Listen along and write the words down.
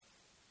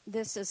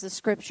This is the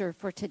scripture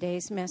for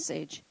today's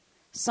message.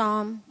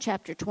 Psalm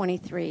chapter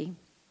 23.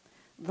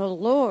 The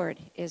Lord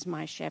is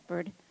my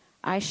shepherd,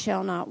 I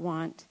shall not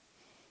want.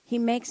 He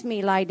makes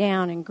me lie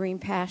down in green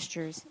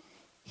pastures.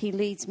 He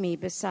leads me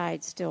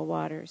beside still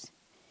waters.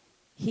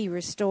 He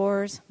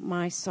restores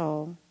my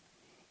soul.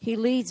 He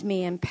leads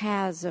me in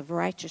paths of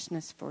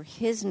righteousness for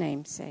his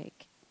name's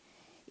sake.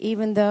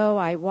 Even though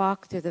I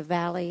walk through the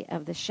valley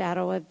of the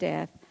shadow of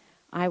death,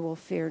 I will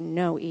fear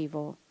no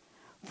evil.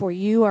 For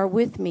you are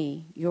with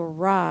me, your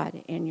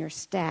rod and your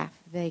staff,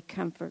 they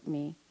comfort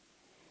me.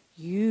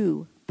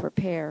 You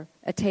prepare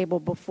a table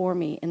before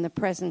me in the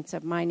presence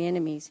of mine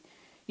enemies.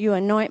 You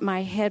anoint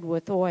my head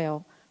with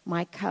oil,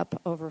 my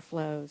cup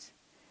overflows.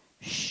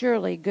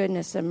 Surely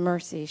goodness and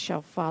mercy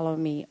shall follow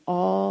me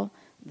all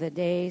the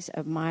days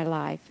of my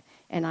life,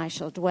 and I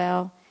shall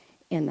dwell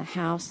in the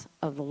house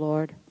of the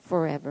Lord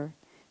forever.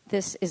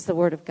 This is the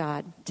word of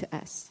God to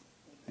us.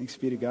 Thanks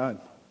be to God.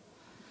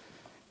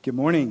 Good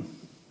morning.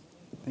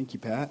 Thank you,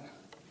 Pat.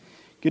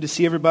 Good to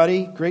see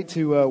everybody. Great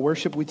to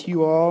worship with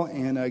you all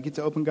and get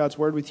to open God's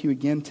Word with you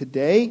again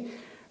today.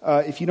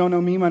 If you don't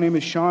know me, my name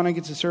is Sean. I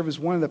get to serve as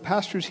one of the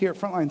pastors here at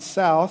Frontline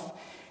South.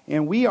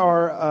 And we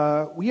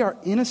are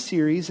in a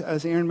series,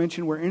 as Aaron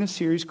mentioned, we're in a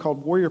series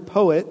called Warrior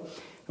Poet.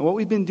 And what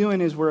we've been doing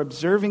is we're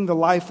observing the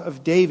life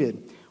of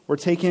David. We're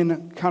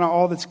taking kind of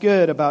all that's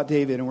good about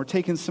David, and we're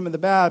taking some of the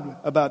bad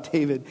about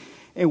David.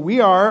 And we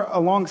are,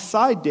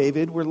 alongside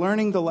David, we're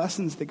learning the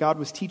lessons that God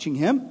was teaching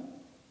him.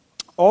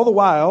 All the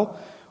while,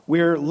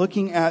 we're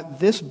looking at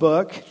this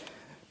book,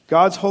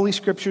 God's Holy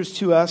Scriptures,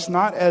 to us,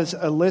 not as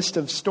a list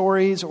of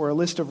stories or a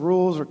list of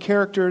rules or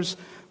characters,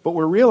 but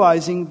we're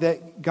realizing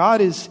that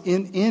God is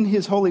in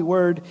His holy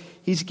word.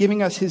 He's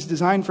giving us His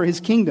design for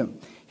His kingdom.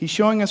 He's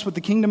showing us what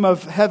the kingdom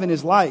of heaven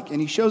is like, and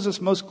He shows us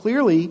most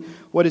clearly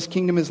what His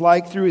kingdom is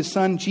like through His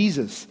Son,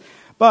 Jesus.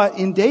 But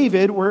in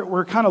David,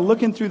 we're kind of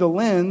looking through the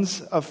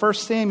lens of 1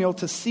 Samuel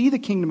to see the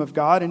kingdom of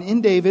God. And in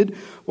David,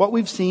 what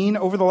we've seen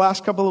over the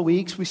last couple of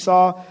weeks, we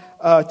saw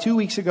 2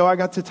 weeks ago, I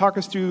got to talk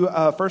us through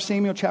 1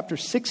 Samuel chapter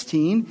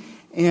 16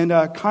 and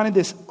kind of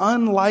this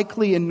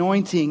unlikely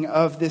anointing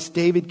of this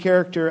David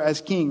character as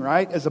king,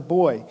 right, as a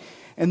boy.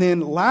 And then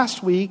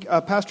last week,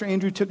 Pastor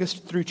Andrew took us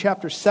through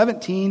chapter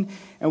 17,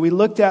 and we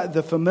looked at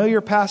the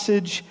familiar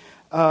passage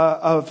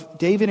of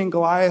David and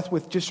Goliath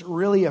with just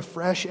really a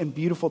fresh and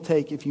beautiful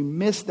take. If you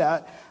missed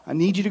that, I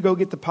need you to go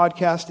get the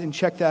podcast and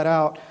check that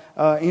out.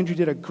 Andrew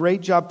did a great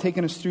job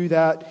taking us through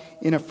that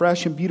in a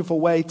fresh and beautiful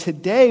way.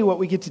 Today, what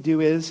we get to do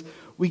is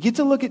we get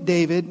to look at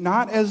David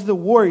not as the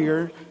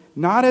warrior,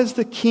 not as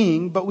the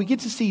king, but we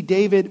get to see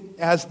David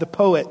as the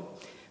poet.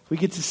 We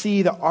get to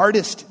see the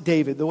artist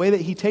David, the way that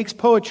he takes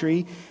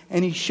poetry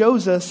and he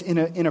shows us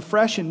in a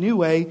fresh and new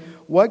way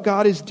what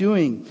God is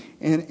doing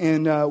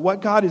and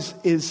what God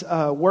is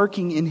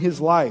working in his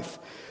life.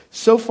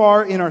 So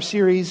far in our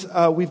series,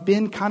 we've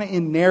been kind of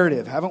in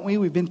narrative, haven't we?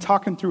 We've been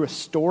talking through a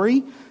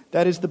story.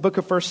 That is the book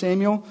of 1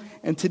 Samuel.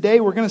 And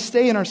today we're going to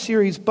stay in our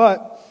series,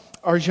 but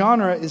our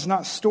genre is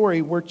not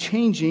story. We're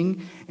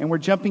changing and we're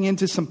jumping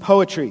into some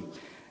poetry.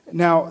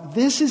 Now,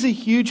 this is a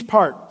huge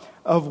part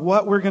of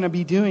what we're going to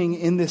be doing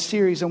in this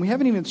series, and we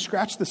haven't even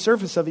scratched the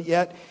surface of it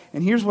yet,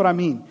 and here's what I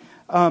mean.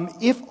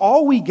 If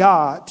all we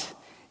got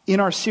in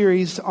our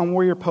series on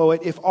Warrior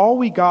Poet, if all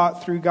we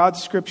got through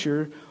God's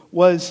Scripture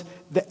was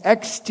the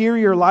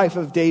exterior life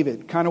of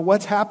David, kind of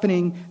what's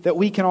happening that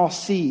we can all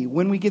see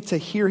when we get to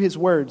hear his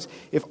words,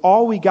 if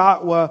all we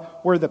got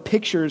were the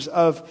pictures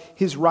of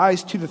his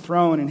rise to the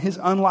throne and his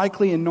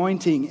unlikely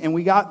anointing, and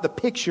we got the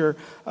picture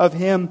of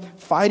him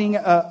fighting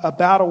a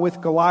battle with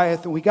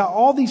Goliath, and we got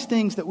all these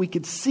things that we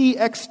could see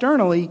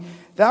externally,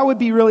 that would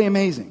be really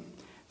amazing.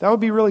 That would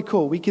be really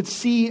cool. We could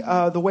see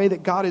the way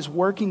that God is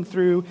working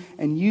through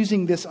and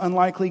using this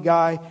unlikely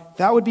guy.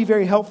 That would be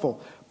very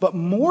helpful. But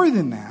more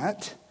than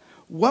that,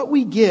 what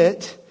we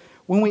get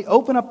when we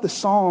open up the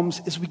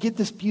Psalms is we get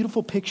this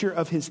beautiful picture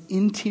of his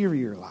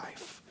interior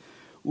life.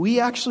 We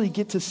actually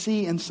get to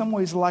see, in some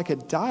ways like a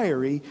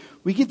diary,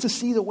 we get to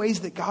see the ways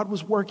that God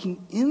was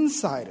working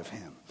inside of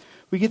him.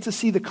 We get to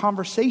see the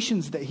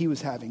conversations that he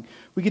was having.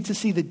 We get to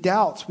see the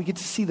doubts. We get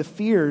to see the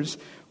fears.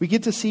 We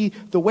get to see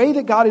the way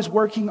that God is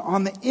working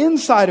on the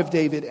inside of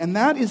David. And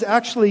that is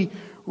actually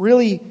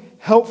really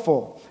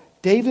helpful.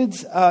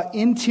 David's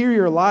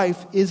interior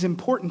life is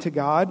important to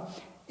God,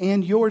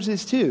 and yours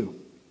is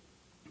too.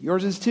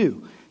 Yours is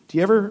too. Do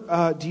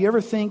you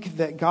ever think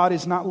that God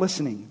is not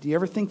listening? Do you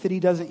ever think that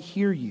he doesn't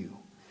hear you?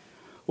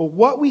 Well,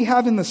 what we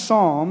have in the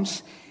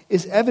Psalms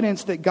is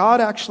evidence that God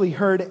actually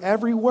heard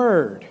every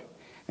word,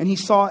 and he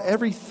saw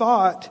every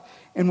thought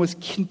and was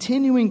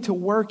continuing to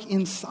work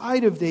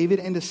inside of David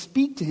and to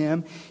speak to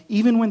him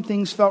even when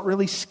things felt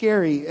really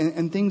scary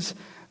and things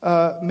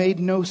made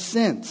no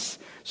sense.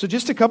 So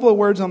just a couple of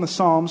words on the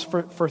Psalms.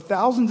 For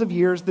thousands of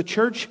years, the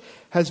church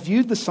has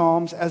viewed the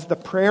Psalms as the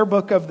prayer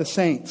book of the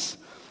saints,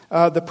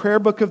 the prayer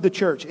book of the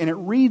church. And it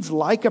reads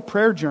like a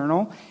prayer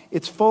journal.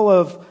 It's full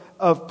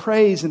of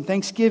praise and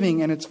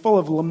thanksgiving, and it's full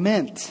of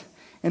lament,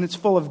 and it's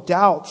full of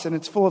doubts, and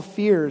it's full of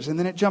fears. And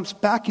then it jumps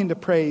back into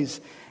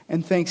praise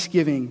and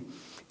thanksgiving.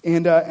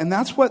 And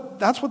that's what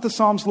the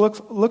Psalms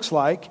looks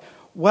like.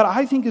 What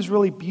I think is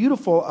really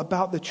beautiful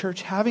about the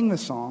church having the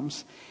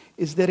Psalms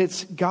is that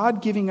it's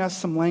God giving us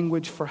some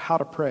language for how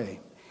to pray.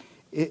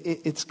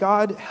 It's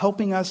God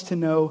helping us to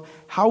know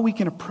how we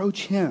can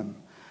approach Him.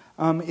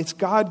 It's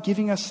God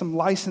giving us some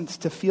license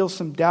to feel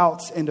some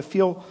doubts and to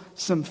feel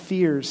some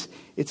fears.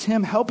 It's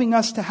Him helping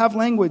us to have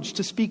language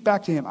to speak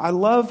back to Him. I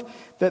love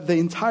that the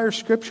entire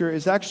Scripture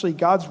is actually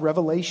God's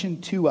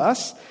revelation to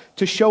us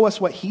to show us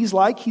what He's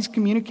like. He's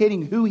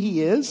communicating who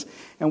He is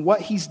and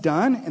what He's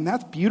done, and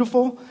that's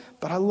beautiful.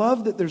 But I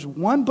love that there's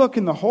one book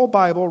in the whole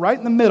Bible right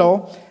in the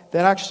middle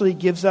that actually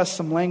gives us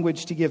some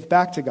language to give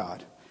back to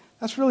God.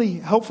 That's really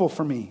helpful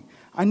for me.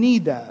 I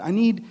need that. I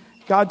need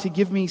God to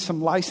give me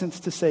some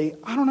license to say,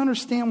 I don't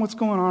understand what's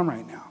going on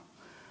right now.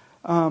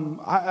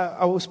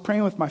 I was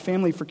praying with my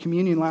family for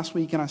communion last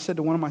week, and I said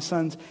to one of my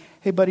sons,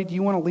 hey, buddy, do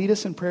you want to lead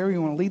us in prayer?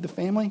 You want to lead the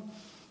family?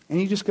 And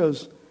he just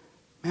goes,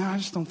 man, I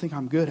just don't think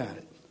I'm good at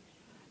it.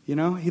 You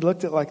know, he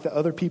looked at like the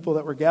other people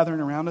that were gathering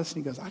around us,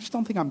 and he goes, I just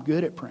don't think I'm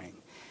good at praying.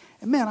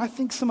 And man, I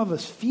think some of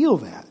us feel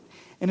that.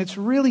 And it's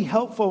really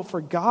helpful for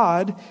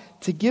God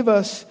to give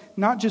us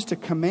not just a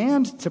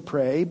command to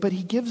pray, but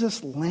He gives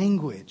us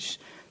language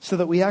so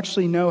that we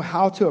actually know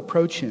how to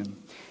approach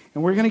Him.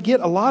 And we're going to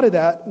get a lot of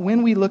that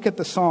when we look at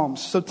the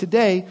Psalms. So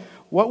today,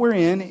 what we're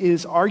in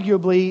is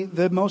arguably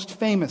the most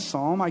famous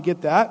psalm. I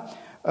get that.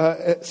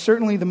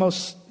 Certainly the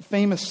most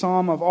famous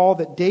psalm of all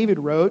that David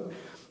wrote.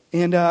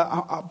 But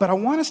I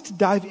want us to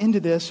dive into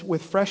this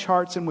with fresh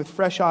hearts and with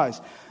fresh eyes.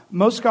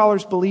 Most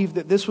scholars believe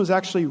that this was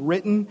actually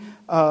written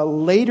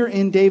later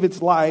in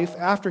David's life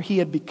after he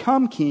had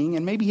become king,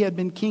 and maybe he had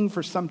been king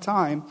for some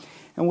time.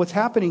 And what's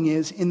happening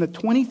is, in the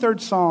 23rd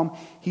Psalm,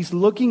 he's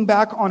looking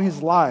back on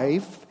his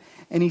life,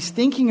 and he's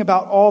thinking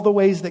about all the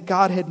ways that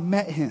God had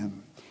met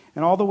him,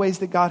 and all the ways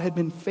that God had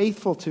been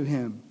faithful to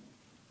him.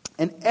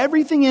 And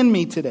everything in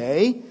me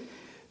today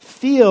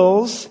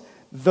feels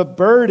the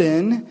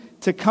burden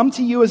to come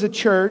to you as a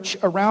church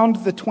around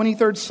the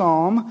 23rd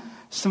Psalm,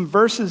 some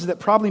verses that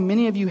probably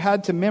many of you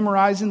had to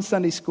memorize in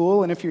Sunday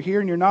school. And if you're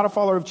here and you're not a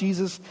follower of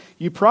Jesus,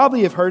 you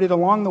probably have heard it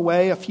along the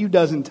way a few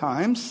dozen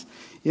times.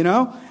 You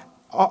know,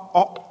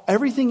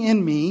 everything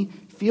in me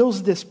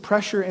feels this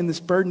pressure and this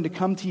burden to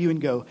come to you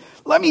and go,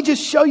 let me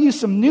just show you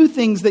some new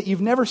things that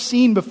you've never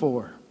seen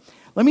before.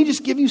 Let me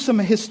just give you some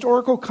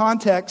historical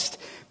context.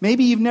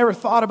 Maybe you've never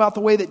thought about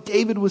the way that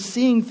David was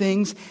seeing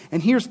things.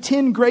 And here's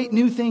 10 great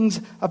new things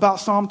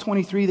about Psalm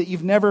 23 that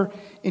you've never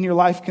in your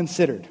life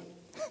considered.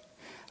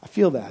 I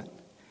feel that.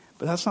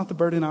 But that's not the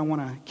burden I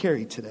want to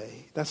carry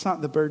today. That's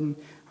not the burden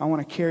I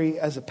want to carry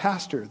as a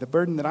pastor. The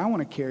burden that I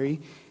want to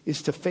carry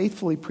is to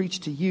faithfully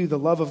preach to you the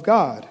love of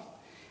God.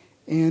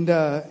 And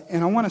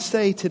I want to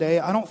say today,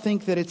 I don't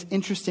think that it's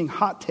interesting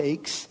hot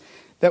takes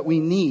that we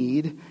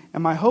need.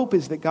 And my hope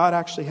is that God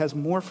actually has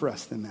more for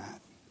us than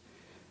that.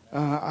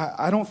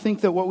 I don't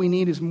think that what we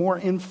need is more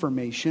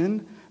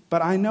information.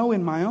 But I know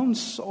in my own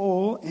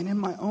soul and in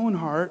my own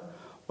heart,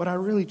 what I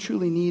really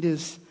truly need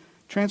is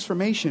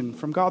transformation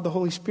from God the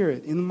Holy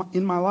Spirit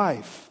in my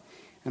life.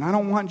 And I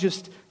don't want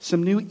just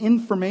some new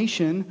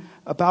information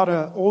about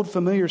an old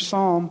familiar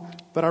psalm,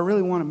 but I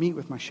really want to meet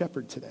with my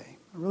shepherd today.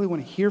 I really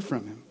want to hear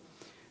from him.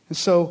 And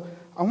so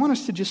I want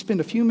us to just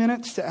spend a few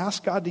minutes to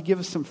ask God to give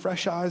us some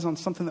fresh eyes on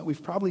something that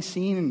we've probably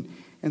seen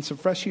and some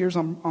fresh ears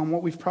on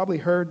what we've probably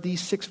heard,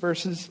 these 6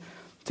 verses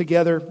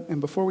together.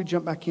 And before we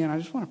jump back in, I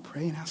just want to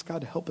pray and ask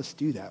God to help us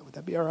do that. Would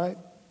that be all right?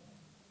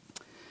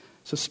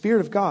 So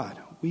Spirit of God,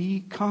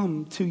 we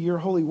come to your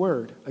holy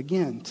word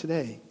again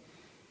today.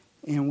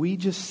 And we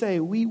just say,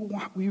 we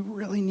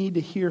really need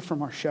to hear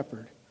from our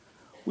shepherd.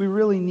 We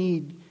really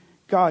need,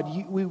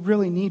 God, we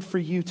really need for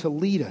you to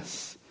lead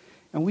us.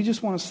 And we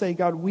just want to say,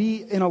 God,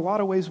 in a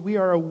lot of ways, we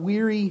are a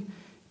weary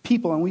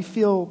people, and we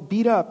feel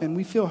beat up, and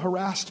we feel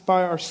harassed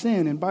by our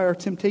sin and by our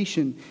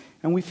temptation,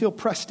 and we feel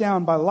pressed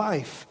down by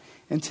life.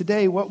 And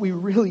today, what we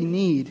really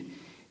need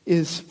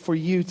is for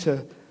you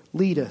to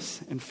lead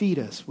us and feed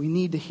us. We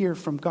need to hear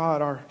from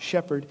God, our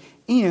shepherd.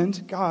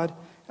 And God,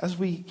 as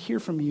we hear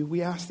from you,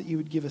 we ask that you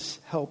would give us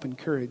help and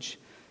courage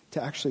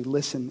to actually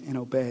listen and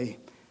obey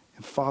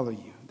and follow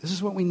you. This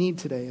is what we need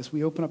today as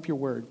we open up your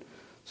word.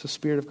 So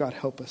Spirit of God,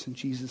 help us in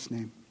Jesus'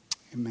 name.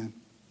 Amen.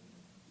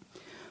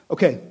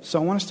 Okay,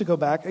 so I want us to go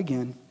back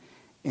again,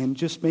 and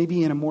just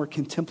maybe in a more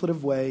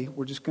contemplative way,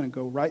 we're just going to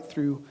go right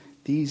through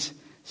these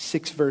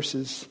 6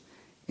 verses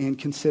and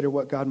consider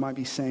what God might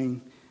be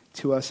saying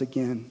to us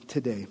again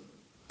today.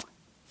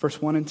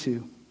 Verse 1 and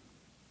 2.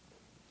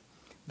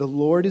 The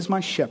Lord is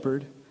my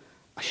shepherd,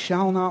 I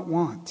shall not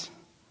want.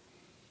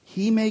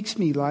 He makes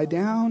me lie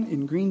down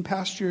in green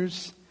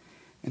pastures,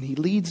 and he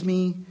leads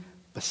me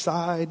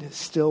beside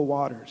still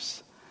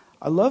waters.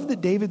 I love that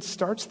David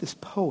starts this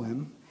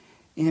poem,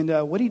 and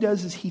what he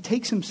does is he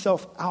takes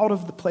himself out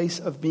of the place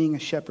of being a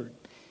shepherd.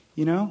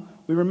 You know,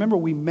 we remember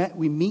we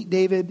meet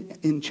David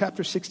in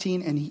chapter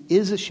 16, and he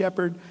is a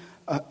shepherd.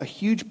 A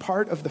huge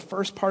part of the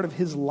first part of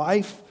his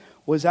life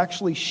was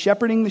actually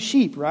shepherding the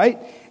sheep, right?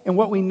 And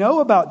what we know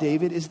about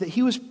David is that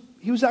he was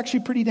was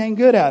actually pretty dang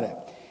good at it.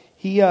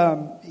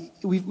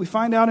 We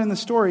find out in the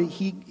story,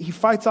 he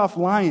fights off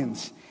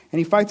lions and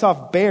he fights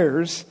off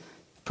bears,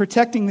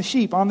 protecting the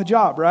sheep on the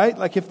job, right?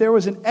 Like if there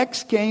was an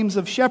X Games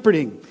of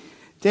shepherding,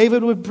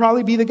 David would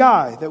probably be the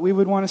guy that we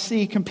would want to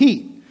see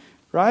compete,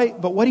 right?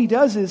 But what he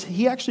does is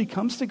he actually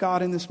comes to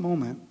God in this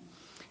moment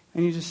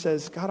and he just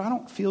says, God, I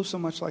don't feel so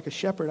much like a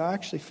shepherd. I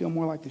actually feel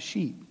more like the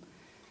sheep.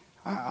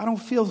 I don't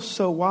feel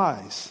so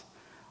wise.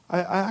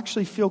 I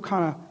actually feel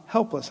kind of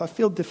helpless. I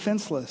feel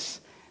defenseless.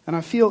 And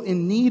I feel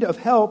in need of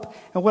help.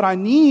 And what I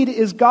need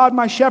is God,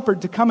 my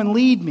shepherd, to come and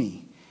lead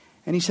me.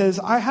 And he says,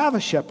 I have a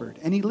shepherd.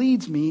 And he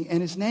leads me.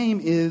 And his name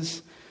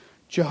is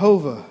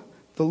Jehovah,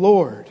 the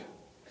Lord.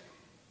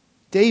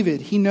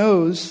 David, he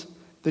knows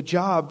the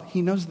job.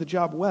 He knows the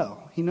job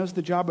well. He knows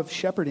the job of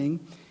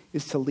shepherding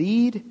is to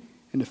lead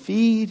and to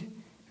feed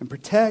and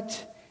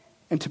protect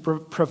and to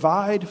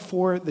provide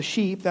for the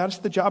sheep. That's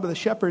the job of the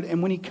shepherd.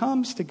 And when he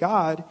comes to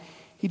God,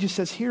 he just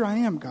says, here I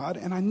am, God,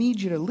 and I need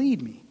you to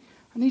lead me.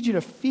 I need you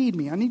to feed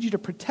me. I need you to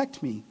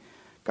protect me.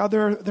 God,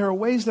 there are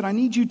ways that I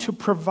need you to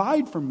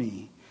provide for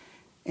me.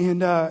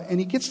 And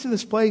he gets to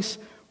this place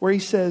where he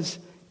says,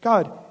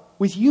 God,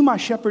 with you, my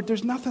shepherd,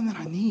 there's nothing that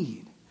I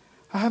need.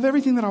 I have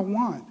everything that I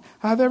want.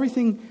 I have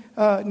everything,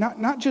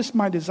 not just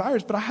my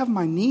desires, but I have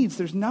my needs.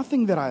 There's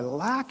nothing that I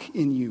lack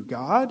in you,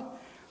 God.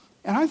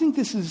 And I think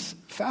this is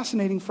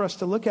fascinating for us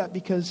to look at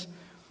because,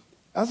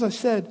 as I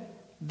said,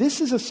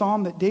 this is a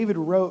psalm that David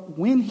wrote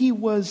when he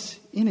was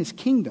in his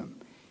kingdom.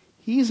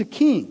 He's a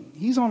king.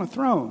 He's on a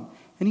throne.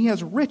 And he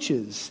has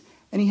riches.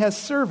 And he has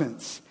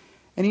servants.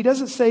 And he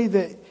doesn't say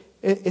that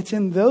it's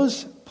in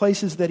those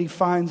places that he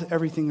finds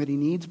everything that he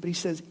needs. But he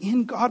says,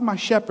 in God my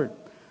shepherd,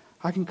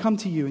 I can come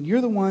to you. And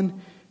you're the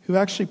one who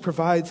actually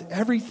provides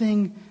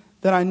everything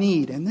that I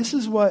need. And this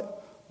is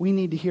what we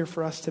need to hear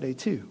for us today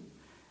too.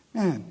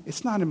 Man,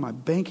 it's not in my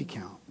bank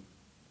account.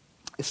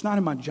 It's not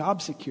in my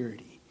job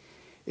security.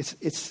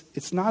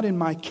 It's not in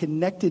my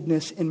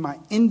connectedness in my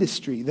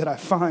industry that I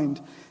find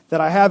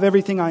that I have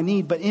everything I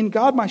need. But in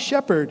God my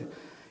shepherd,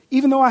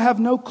 even though I have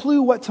no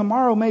clue what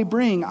tomorrow may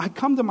bring, I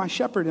come to my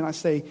shepherd and I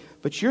say,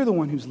 but you're the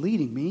one who's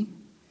leading me.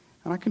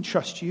 And I can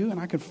trust you and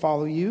I can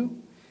follow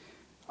you.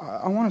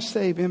 I want to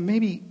say, man,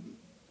 maybe,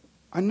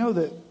 I know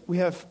that we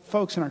have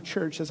folks in our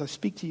church, as I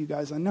speak to you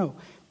guys, I know,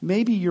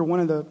 maybe you're one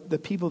of the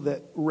people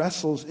that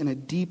wrestles in a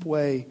deep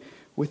way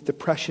with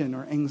depression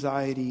or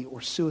anxiety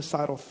or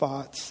suicidal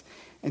thoughts.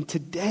 And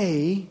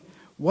today,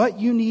 what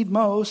you need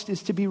most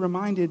is to be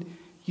reminded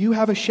you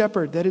have a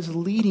shepherd that is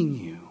leading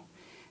you.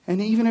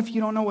 And even if you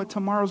don't know what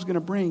tomorrow's going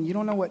to bring, you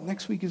don't know what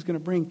next week is going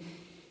to bring,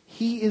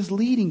 he is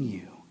leading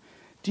you.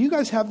 Do you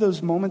guys have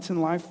those moments in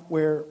life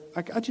where,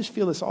 I just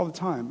feel this all the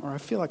time, or I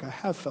feel like I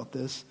have felt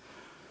this,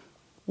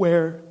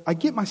 where I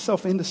get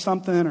myself into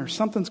something or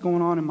something's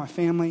going on in my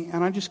family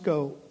and I just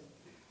go,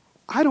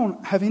 I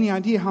don't have any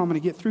idea how I'm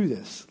going to get through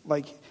this.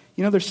 Like,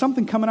 you know, there's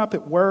something coming up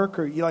at work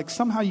or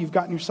somehow you've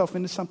gotten yourself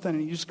into something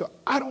and you just go,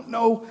 I don't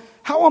know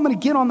how I'm going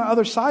to get on the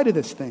other side of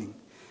this thing.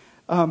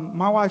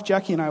 My wife,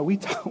 Jackie, and I, we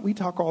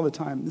talk all the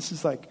time. This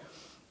is like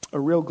a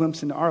real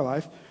glimpse into our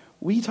life.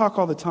 We talk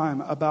all the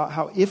time about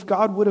how if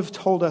God would have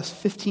told us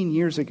 15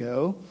 years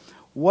ago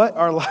what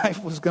our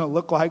life was going to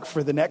look like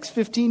for the next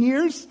 15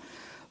 years,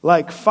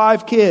 like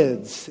 5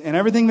 kids and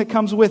everything that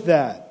comes with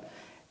that,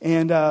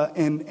 and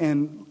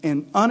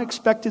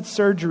unexpected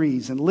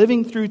surgeries and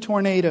living through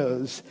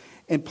tornadoes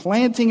and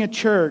planting a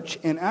church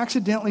and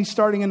accidentally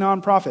starting a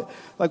nonprofit.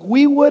 Like,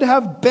 we would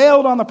have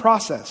bailed on the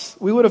process.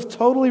 We would have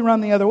totally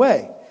run the other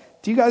way.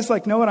 Do you guys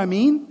know what I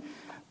mean?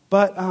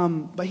 But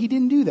he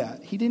didn't do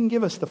that. He didn't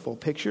give us the full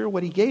picture.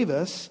 What he gave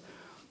us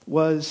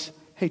was,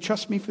 hey,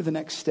 trust me for the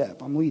next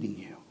step. I'm leading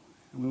you.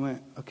 And we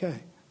went, okay,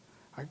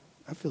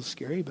 I feel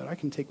scary, but I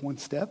can take one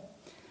step.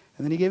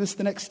 And then he gave us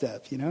the next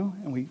step,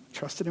 and we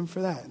trusted him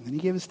for that. And then he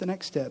gave us the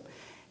next step.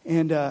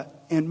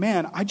 And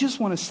man, I just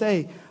want to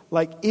say,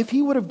 if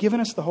he would have given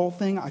us the whole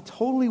thing, I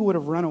totally would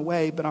have run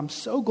away. But I'm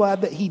so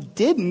glad that he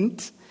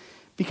didn't,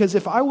 because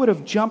if I would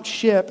have jumped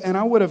ship and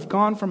I would have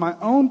gone for my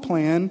own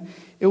plan,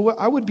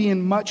 I would be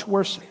in much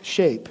worse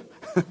shape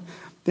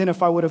than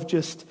if I would have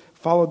just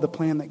followed the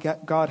plan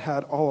that God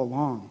had all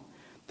along.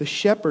 The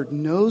shepherd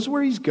knows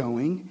where he's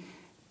going,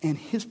 and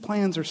his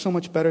plans are so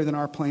much better than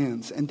our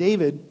plans. And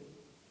David,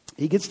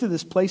 he gets to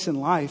this place in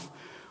life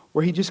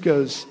where he just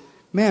goes,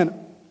 man,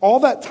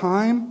 all that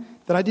time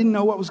that I didn't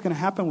know what was going to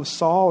happen with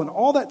Saul, and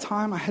all that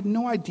time I had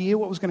no idea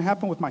what was going to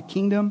happen with my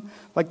kingdom,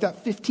 like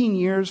that 15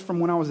 years from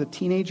when I was a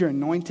teenager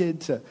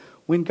anointed to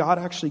when God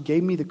actually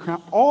gave me the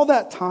crown, all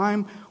that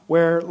time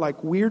where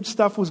weird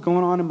stuff was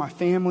going on in my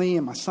family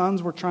and my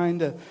sons were trying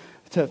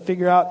to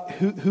figure out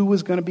who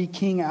was going to be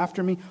king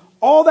after me.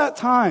 All that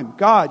time,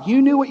 God,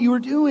 you knew what you were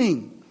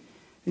doing.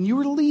 And you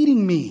were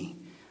leading me.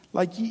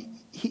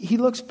 He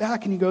looks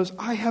back and he goes,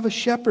 I have a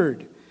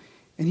shepherd.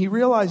 And he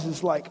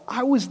realizes,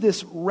 I was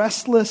this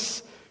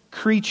restless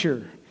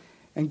creature.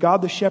 And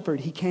God the shepherd,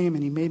 he came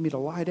and he made me to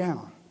lie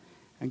down.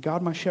 And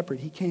God my shepherd,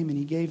 he came and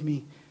he gave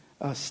me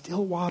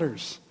still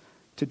waters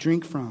to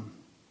drink from.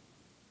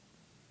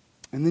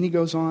 And then he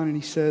goes on and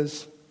he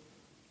says,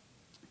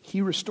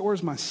 he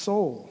restores my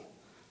soul.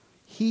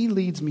 He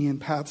leads me in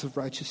paths of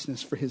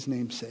righteousness for his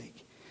name's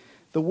sake.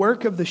 The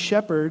work of the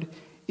shepherd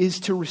is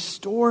to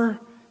restore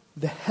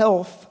the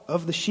health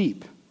of the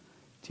sheep.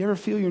 Do you ever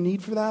feel your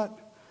need for that?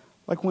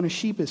 Like when a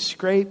sheep is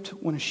scraped,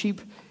 when a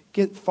sheep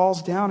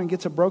falls down and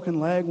gets a broken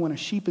leg, when a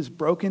sheep is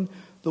broken,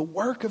 the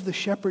work of the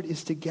shepherd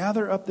is to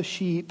gather up the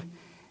sheep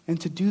and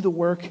to do the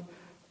work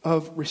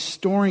of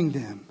restoring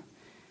them.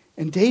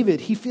 And David,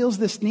 he feels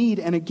this need.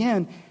 And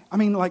again,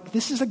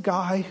 this is a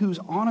guy who's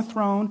on a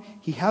throne.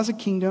 He has a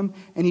kingdom.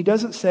 And he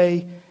doesn't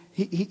say,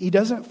 he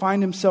doesn't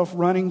find himself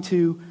running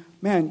to,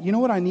 man, you know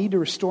what I need to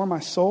restore my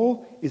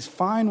soul is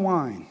fine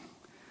wine.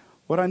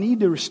 What I need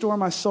to restore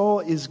my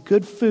soul is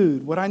good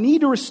food. What I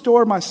need to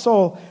restore my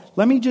soul,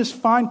 let me just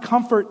find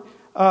comfort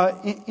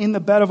in the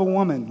bed of a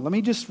woman. Let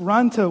me just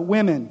run to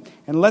women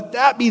and let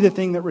that be the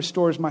thing that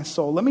restores my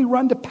soul. Let me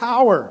run to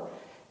power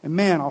and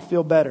man, I'll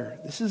feel better.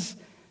 This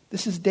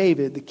is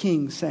David, the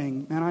king,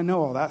 saying, man, I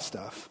know all that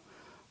stuff.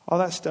 All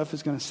that stuff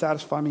is going to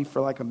satisfy me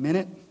for like a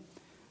minute,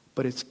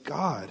 but it's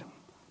God,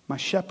 my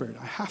shepherd.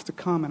 I have to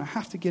come and I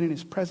have to get in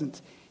his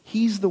presence.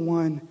 He's the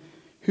one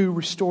who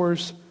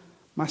restores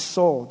my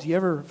soul. Do you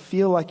ever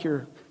feel like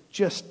you're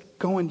just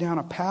going down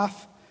a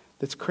path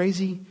that's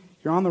crazy?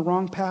 You're on the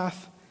wrong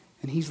path,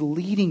 and he's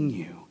leading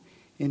you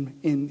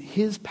in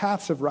his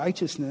paths of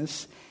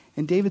righteousness.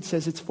 And David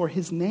says it's for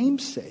his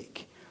name's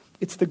sake.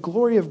 It's the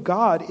glory of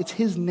God. It's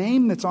his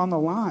name that's on the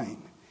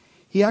line.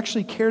 He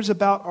actually cares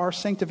about our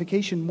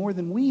sanctification more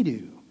than we do.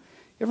 You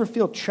ever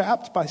feel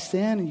trapped by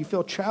sin and you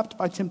feel trapped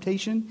by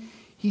temptation?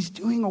 He's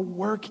doing a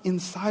work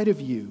inside of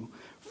you.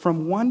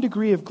 From one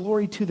degree of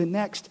glory to the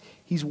next,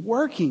 he's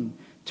working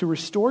to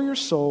restore your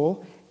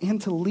soul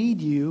and to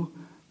lead you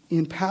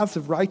in paths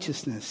of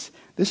righteousness.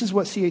 This is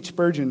what C.H.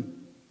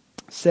 Spurgeon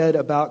said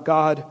about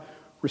God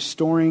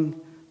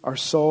restoring our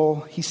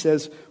soul. He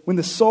says, when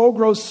the soul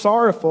grows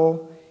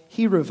sorrowful,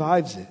 he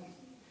revives it.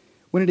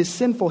 When it is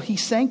sinful, he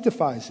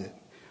sanctifies it.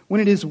 When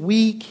it is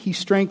weak, he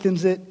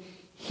strengthens it.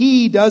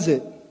 He does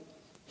it.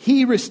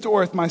 He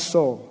restoreth my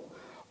soul.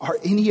 Are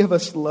any of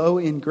us low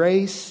in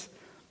grace?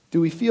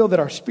 Do we feel that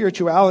our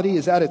spirituality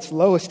is at its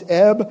lowest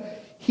ebb?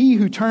 He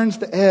who turns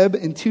the ebb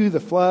into the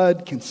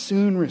flood can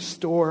soon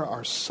restore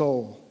our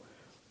soul.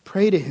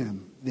 Pray to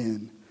him,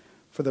 then,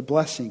 for the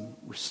blessing.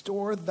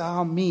 Restore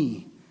thou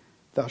me,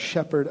 thou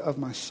shepherd of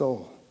my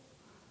soul.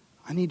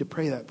 I need to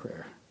pray that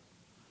prayer.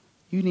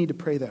 You need to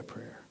pray that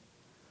prayer.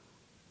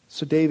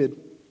 So David,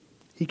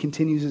 he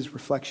continues his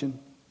reflection.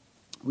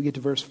 We get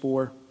to verse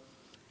 4,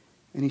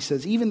 and he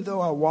says, even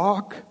though I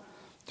walk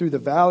through the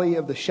valley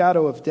of the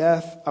shadow of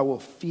death, I will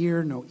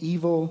fear no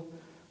evil,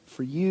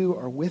 for you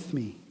are with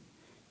me.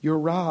 Your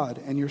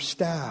rod and your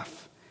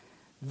staff,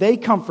 they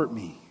comfort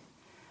me.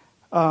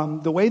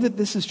 The way that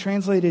this is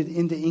translated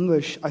into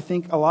English, I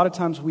think a lot of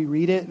times we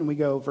read it and we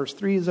go, verse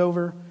 3 is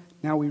over.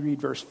 Now we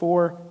read verse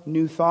 4,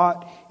 new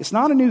thought. It's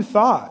not a new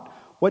thought.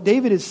 What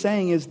David is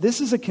saying is this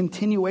is a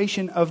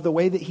continuation of the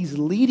way that he's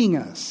leading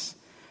us.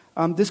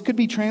 This could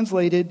be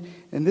translated,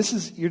 and this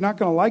is, you're not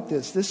going to like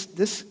this.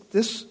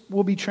 This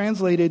will be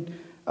translated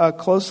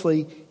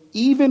closely.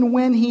 Even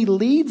when he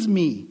leads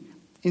me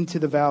into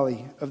the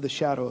valley of the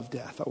shadow of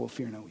death, I will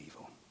fear no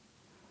evil.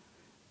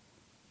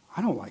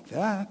 I don't like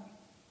that.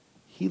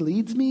 He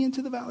leads me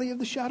into the valley of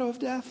the shadow of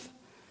death.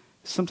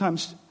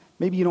 Sometimes,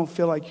 maybe you don't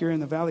feel like you're in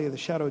the valley of the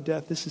shadow of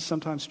death. This is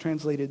sometimes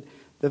translated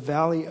the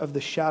valley of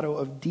the shadow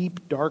of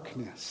deep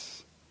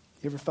darkness.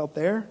 You ever felt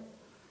there?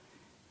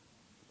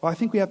 Well, I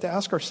think we have to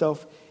ask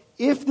ourselves,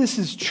 if this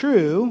is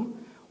true,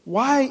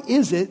 why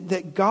is it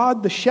that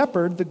God the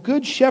shepherd, the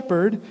good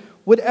shepherd,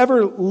 would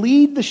ever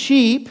lead the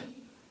sheep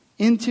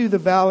into the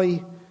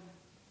valley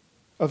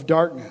of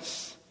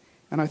darkness?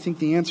 And I think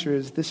the answer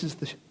is this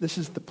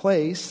is the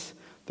place.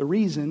 The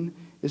reason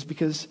is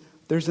because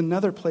there's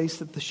another place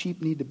that the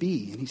sheep need to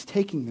be, and he's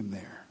taking them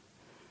there.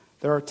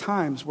 There are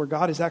times where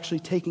God is actually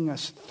taking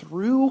us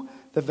through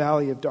the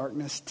valley of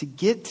darkness to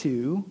get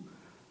to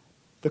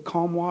the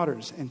calm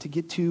waters and to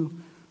get to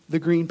the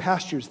green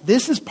pastures.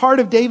 This is part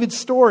of David's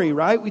story,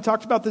 right? We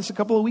talked about this a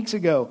couple of weeks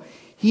ago.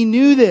 He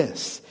knew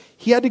this.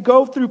 He had to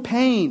go through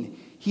pain.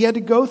 He had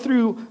to go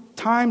through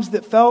times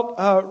that felt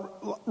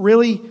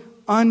really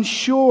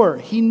unsure.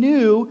 He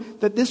knew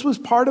that this was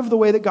part of the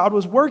way that God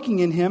was working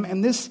in him.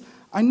 And this,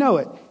 I know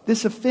it,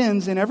 this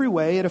offends in every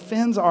way. It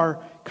offends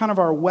our kind of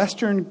our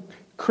Western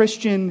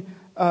Christian,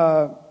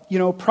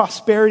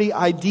 prosperity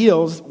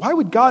ideals. Why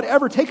would God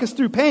ever take us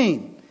through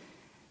pain?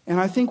 And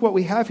I think what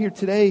we have here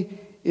today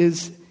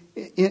is,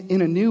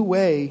 in a new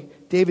way,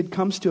 David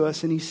comes to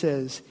us and he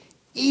says,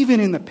 even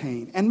in the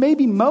pain, and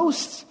maybe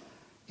most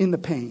in the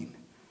pain,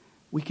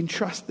 we can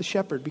trust the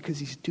shepherd because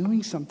he's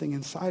doing something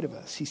inside of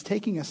us. He's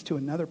taking us to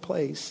another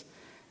place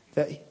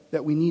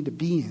that we need to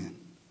be in.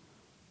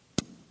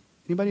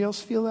 Anybody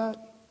else feel that?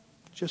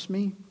 Just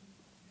me?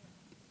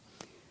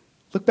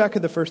 Look back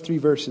at the first 3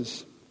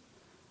 verses.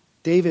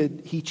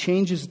 David, he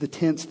changes the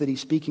tense that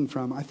he's speaking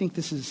from. I think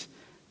this is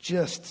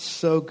just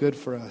so good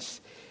for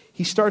us.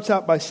 He starts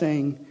out by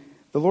saying,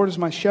 The Lord is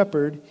my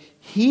shepherd.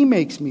 He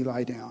makes me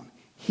lie down.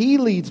 He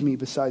leads me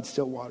beside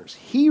still waters.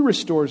 He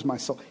restores my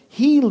soul.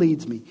 He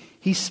leads me.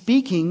 He's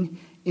speaking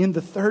in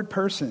the third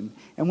person.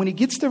 And when he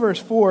gets to verse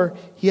 4,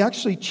 he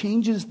actually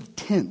changes the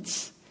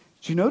tense.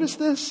 Did you notice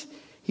this?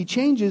 He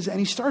changes and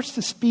he starts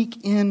to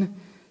speak in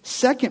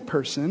second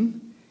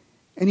person.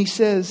 And he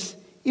says,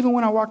 even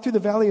when I walk through the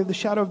valley of the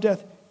shadow of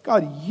death,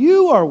 God,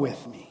 you are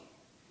with me.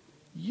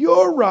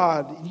 Your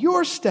rod,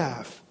 your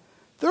staff,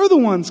 they're the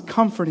ones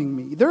comforting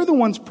me. They're the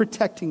ones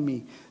protecting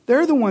me.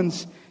 They're the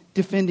ones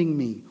defending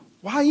me.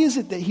 Why is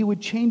it that he would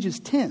change his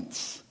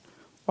tense?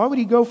 Why would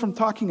he go from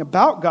talking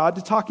about God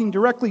to talking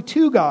directly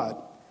to God?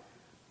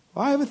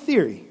 Well, I have a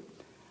theory.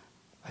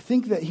 I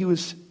think that he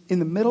was in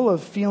the middle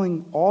of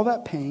feeling all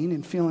that pain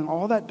and feeling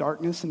all that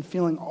darkness and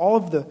feeling all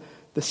of the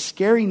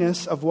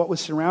scariness of what was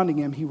surrounding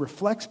him. He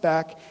reflects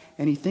back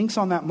and he thinks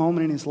on that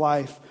moment in his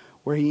life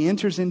where he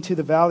enters into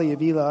the valley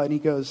of Elah and he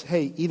goes,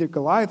 hey, either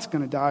Goliath's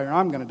going to die or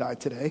I'm going to die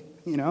today.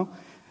 You know,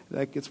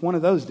 like it's one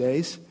of those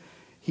days.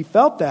 He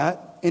felt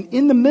that. And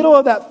in the middle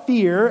of that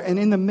fear and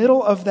in the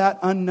middle of that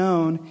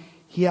unknown,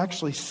 he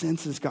actually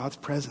senses God's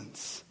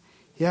presence.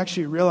 He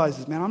actually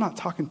realizes, man, I'm not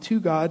talking to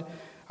God.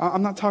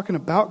 I'm not talking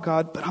about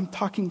God, but I'm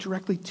talking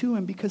directly to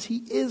him because he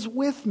is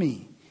with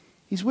me.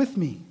 He's with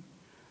me.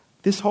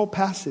 This whole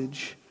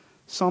passage,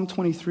 Psalm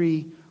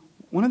 23,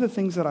 one of the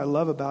things that I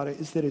love about it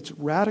is that it's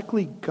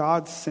radically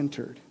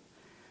God-centered.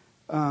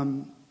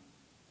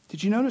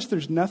 Did you notice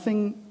there's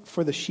nothing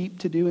for the sheep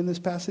to do in this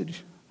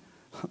passage?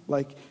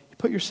 Like, you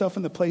put yourself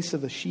in the place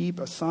of a sheep,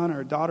 a son or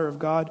a daughter of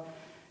God.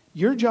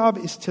 Your job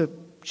is to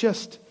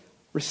just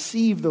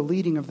receive the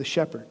leading of the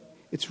shepherd.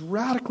 It's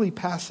radically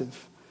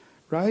passive,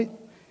 right?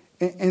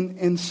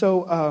 And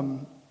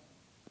so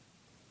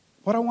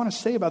what I want to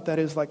say about that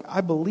is, like,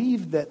 I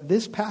believe that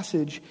this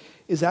passage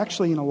is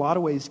actually in a lot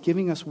of ways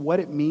giving us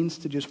what it means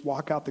to just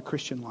walk out the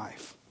Christian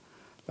life.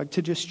 Like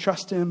to just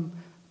trust him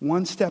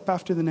one step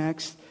after the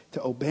next,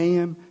 to obey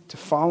him, to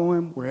follow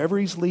him wherever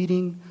he's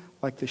leading.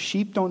 Like the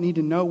sheep don't need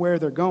to know where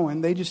they're going.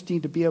 They just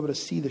need to be able to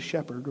see the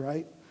shepherd,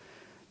 right?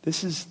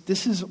 This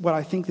is what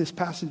I think this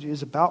passage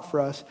is about for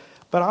us.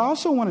 But I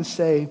also want to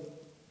say,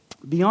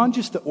 beyond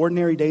just the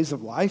ordinary days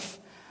of life,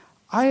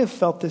 I have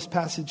felt this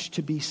passage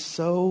to be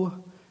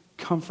so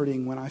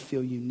comforting when I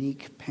feel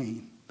unique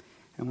pain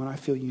and when I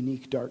feel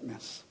unique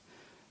darkness.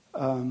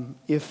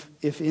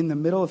 If in the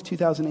middle of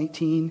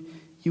 2018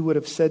 you would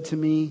have said to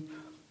me,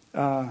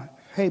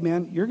 hey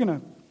man,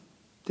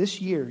 this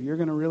year you're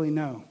going to really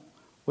know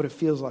what it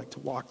feels like to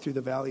walk through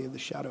the valley of the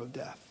shadow of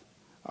death,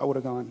 I would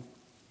have gone,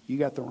 you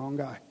got the wrong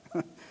guy.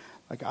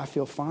 Like, I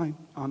feel fine.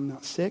 I'm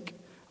not sick.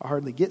 I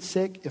hardly get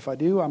sick. If I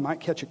do, I might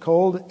catch a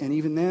cold. And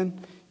even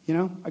then,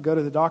 I go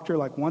to the doctor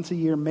like once a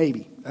year,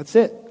 maybe. That's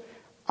it.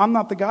 I'm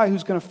not the guy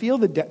who's going to feel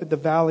the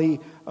valley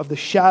of the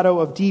shadow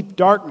of deep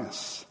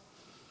darkness.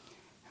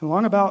 And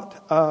along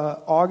about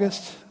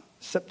August,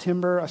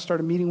 September, I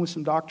started meeting with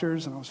some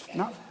doctors, and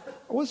I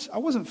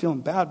wasn't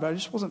feeling bad, but I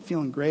just wasn't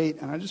feeling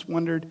great. And I just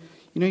wondered,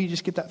 you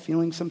just get that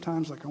feeling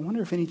sometimes, like, I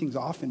wonder if anything's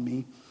off in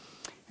me.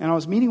 And I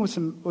was meeting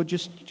with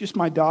just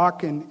my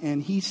doc,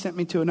 and he sent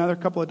me to another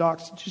couple of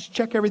docs to just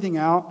check everything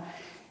out.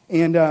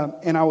 And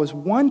I was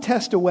one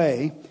test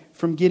away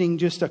from getting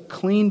just a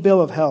clean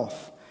bill of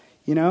health.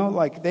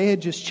 Like they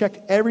had just checked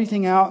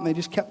everything out, and they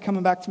just kept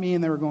coming back to me,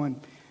 and they were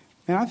going,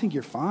 man, I think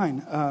you're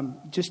fine.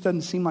 Just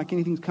doesn't seem like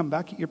anything's come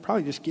back. You're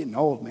probably just getting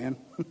old, man.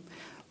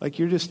 Like,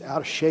 you're just out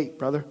of shape,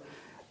 brother.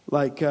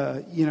 Like,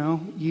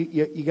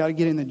 you got to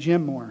get in the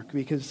gym more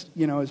because,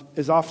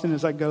 as often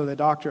as I go to the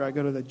doctor, I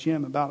go to the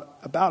gym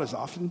about as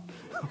often,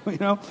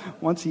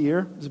 once a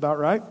year is about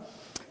right.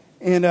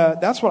 And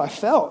that's what I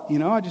felt,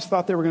 I just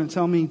thought they were going to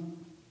tell me,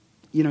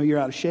 you're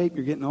out of shape,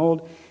 you're getting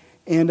old.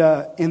 And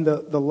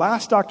the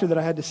last doctor that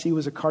I had to see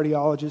was a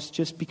cardiologist,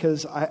 just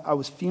because I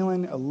was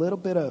feeling a little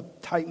bit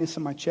of tightness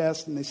in my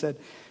chest. And they said,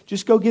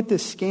 just go get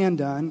this scan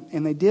done.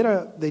 And they did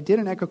an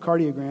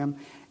echocardiogram.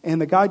 And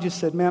the guy just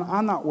said, man,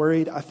 I'm not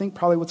worried. I think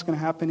probably what's going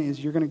to happen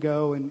is you're going to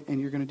go and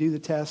you're going to do the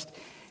test.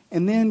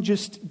 And then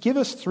just give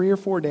us 3 or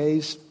 4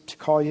 days to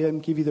call you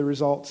and give you the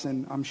results.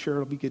 And I'm sure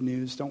it'll be good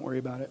news. Don't worry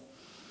about it.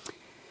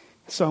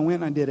 So I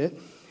went and I did it.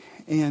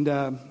 And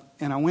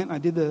I went and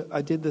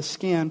I did the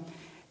scan.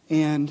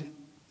 And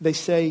they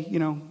say,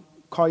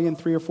 call you in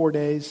 3 or 4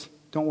 days.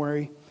 Don't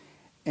worry.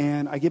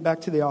 And I get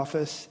back to the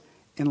office,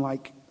 and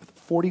like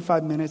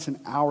 45 minutes,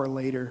 an hour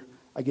later,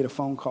 I get a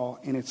phone call,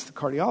 and it's the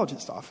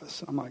cardiologist's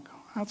office. I'm like,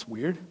 oh, that's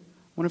weird. I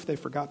wonder if they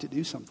forgot to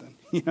do something,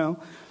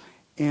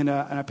 And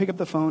I pick up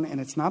the phone,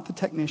 and it's not the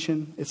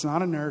technician. It's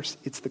not a nurse.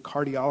 It's the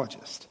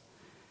cardiologist.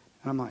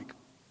 And I'm like,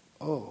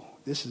 oh,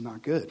 this is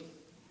not good.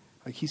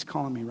 Like, he's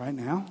calling me right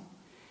now.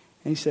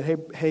 And he said,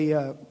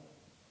 hey,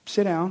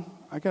 sit down.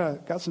 I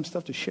got some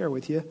stuff to share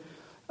with you.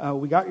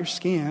 We got your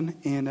scan,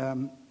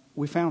 and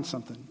we found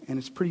something, and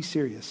it's pretty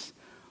serious.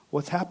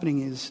 What's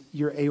happening is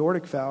your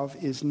aortic valve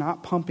is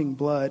not pumping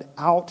blood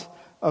out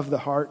of the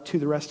heart to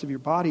the rest of your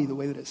body the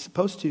way that it's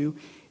supposed to.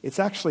 It's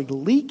actually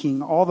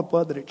leaking all the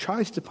blood that it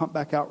tries to pump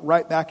back out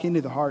right back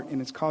into the heart,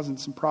 and it's causing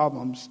some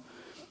problems.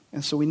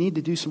 And so we need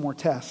to do some more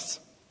tests.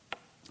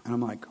 And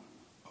I'm like,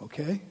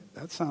 okay,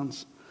 that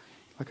sounds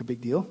like a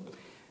big deal.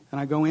 And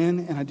I go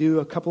in and I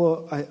do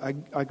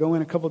I go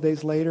in a couple of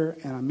days later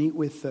and I meet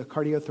with the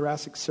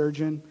cardiothoracic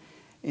surgeon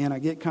and I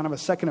get kind of a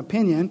second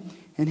opinion.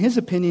 And his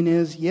opinion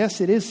is,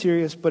 yes, it is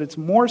serious, but it's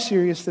more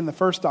serious than the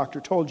first doctor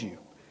told you.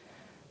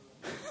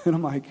 And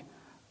I'm like,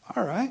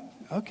 all right,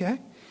 okay.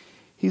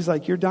 He's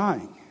like, you're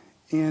dying.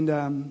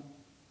 And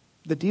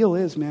the deal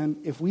is, man,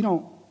 if we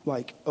don't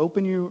like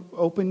open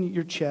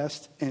your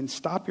chest and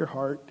stop your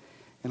heart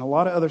and a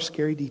lot of other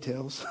scary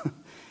details,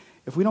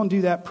 if we don't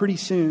do that pretty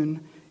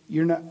soon,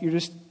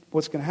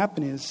 what's going to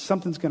happen is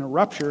something's going to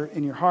rupture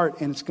in your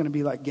heart and it's going to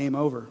be like game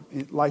over.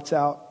 It lights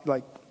out,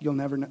 like you'll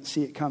never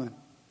see it coming.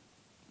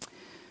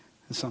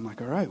 And so I'm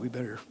like, all right, we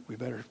better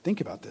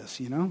think about this,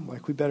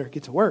 like we better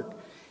get to work.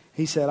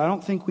 He said, I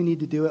don't think we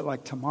need to do it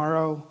like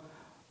tomorrow.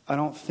 I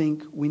don't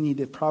think we need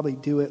to probably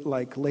do it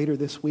like later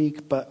this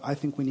week, but I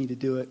think we need to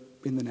do it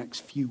in the next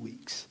few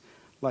weeks.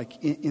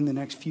 Like in the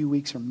next few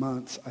weeks or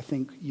months, I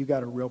think you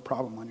got a real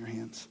problem on your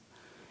hands.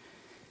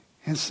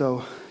 And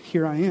so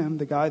here I am,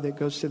 the guy that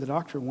goes to the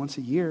doctor once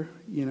a year,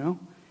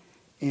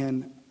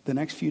 and the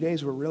next few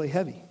days were really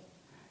heavy.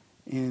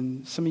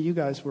 And some of you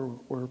guys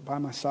were by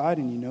my side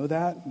and you know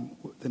that. And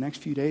the next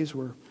few days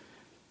were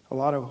a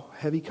lot of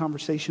heavy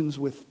conversations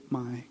with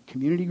my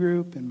community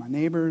group and my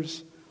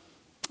neighbors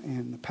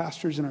and the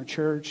pastors in our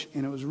church.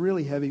 And it was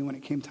really heavy when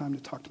it came time to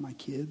talk to my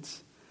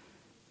kids.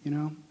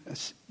 You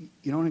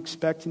don't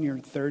expect in your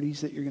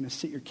 30s that you're going to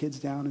sit your kids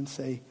down and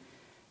say,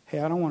 hey,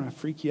 I don't want to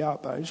freak you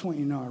out, but I just want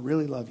you to know I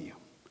really love you.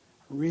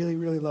 I really,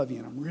 really love you,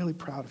 and I'm really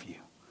proud of you.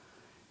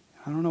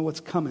 I don't know what's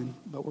coming,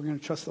 but we're going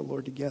to trust the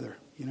Lord together,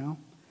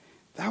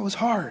 That was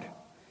hard.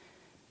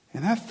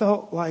 And that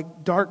felt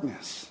like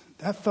darkness.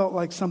 That felt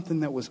like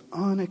something that was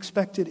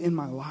unexpected in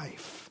my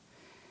life.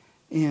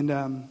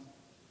 And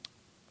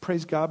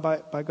praise God,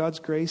 by God's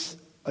grace,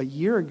 a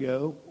year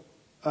ago,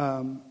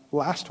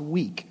 last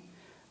week,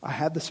 I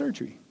had the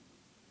surgery.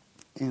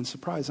 And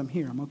surprise, I'm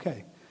here. I'm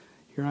okay.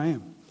 Here I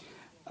am.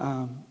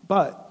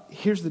 But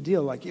here's the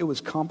deal. Like, it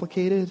was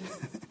complicated,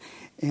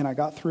 and I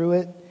got through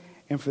it.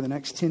 And for the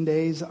next 10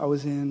 days, I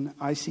was in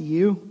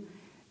ICU.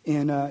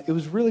 And it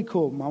was really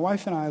cool. My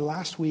wife and I,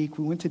 last week,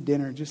 we went to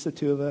dinner, just the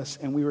two of us.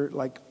 And we were,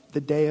 like,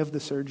 the day of the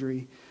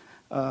surgery,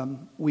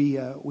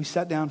 we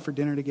sat down for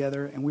dinner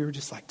together. And we were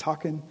just, like,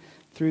 talking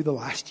through the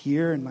last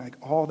year and, like,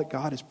 all that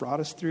God has brought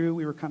us through.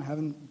 We were kind of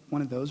having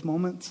one of those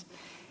moments.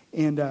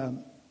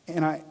 And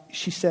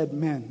she said,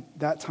 man,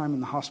 that time in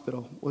the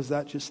hospital, was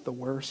that just the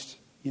worst,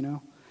 And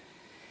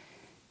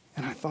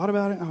I thought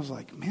about it, and I was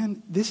like,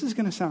 man, this is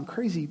going to sound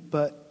crazy,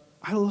 but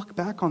I look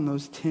back on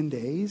those 10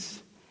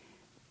 days,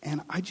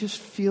 and I just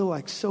feel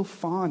like so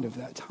fond of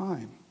that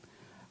time.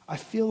 I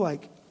feel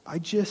like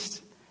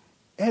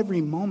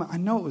every moment, I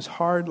know it was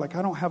hard, like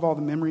I don't have all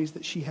the memories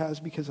that she has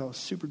because I was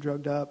super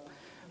drugged up,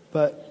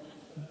 but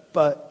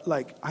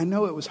like I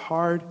know it was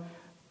hard,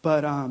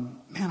 but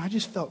man, I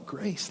just felt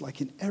grace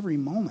like in every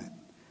moment.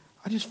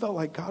 I just felt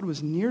like God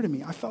was near to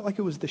me. I felt like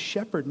it was the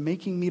shepherd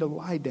making me to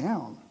lie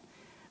down.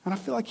 And I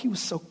feel like he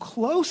was so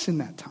close in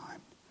that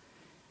time.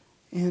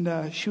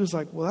 And she was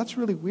like, well, that's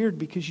really weird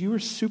because you were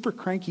super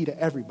cranky to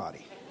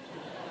everybody.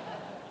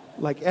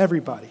 Like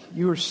everybody.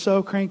 You were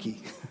so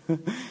cranky.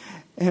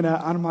 And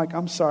I'm like,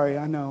 I'm sorry.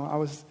 I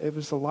know. It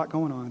was a lot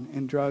going on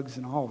and drugs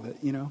and all of it,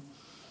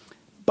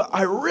 But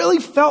I really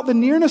felt the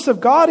nearness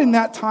of God in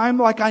that time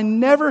like I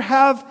never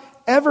have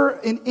ever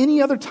in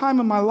any other time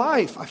in my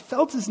life. I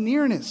felt his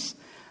nearness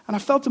and I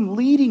felt him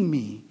leading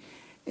me.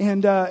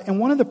 And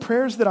one of the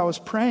prayers that I was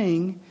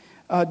praying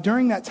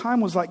during that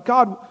time was like,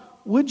 God,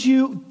 would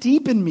you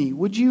deepen me?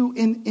 Would you,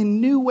 in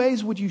new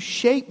ways, would you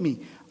shape me?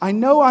 I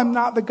know I'm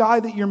not the guy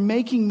that you're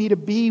making me to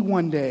be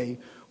one day.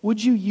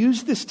 Would you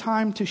use this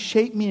time to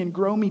shape me and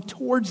grow me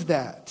towards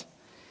that?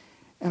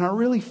 And I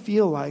really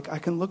feel like I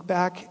can look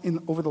back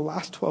over the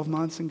last 12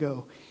 months and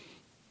go,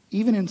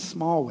 even in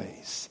small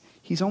ways,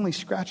 he's only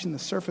scratching the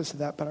surface of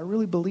that, but I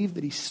really believe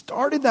that he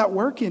started that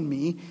work in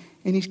me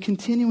and he's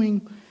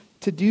continuing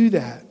to do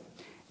that.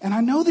 And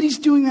I know that he's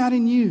doing that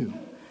in you.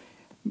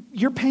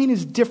 Your pain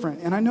is different,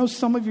 and I know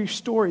some of your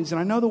stories,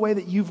 and I know the way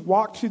that you've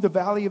walked through the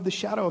valley of the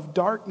shadow of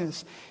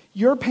darkness.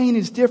 Your pain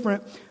is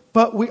different,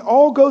 but we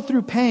all go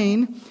through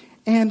pain,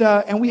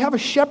 and we have a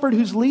shepherd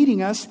who's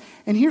leading us.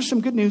 And here's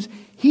some good news: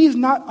 he's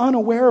not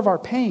unaware of our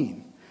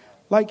pain.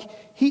 Like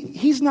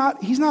he's not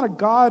a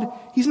God.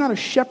 He's not a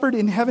shepherd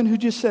in heaven who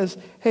just says,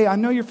 "Hey, I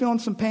know you're feeling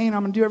some pain.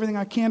 I'm going to do everything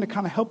I can to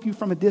kind of help you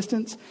from a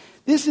distance."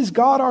 This is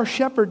God, our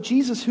shepherd,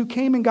 Jesus, who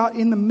came and got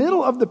in the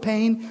middle of the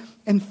pain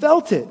and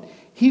felt it.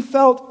 He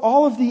felt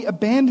all of the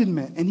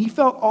abandonment, and he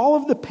felt all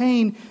of the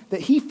pain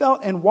that he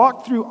felt and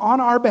walked through on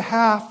our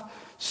behalf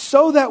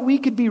so that we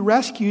could be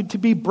rescued, to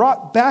be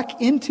brought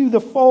back into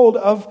the fold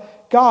of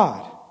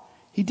God.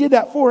 He did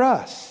that for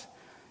us.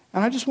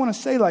 And I just want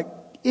to say, like,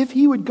 if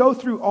he would go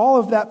through all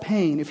of that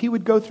pain, if he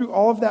would go through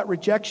all of that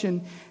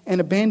rejection and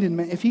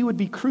abandonment, if he would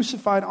be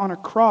crucified on a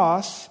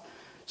cross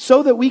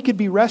so that we could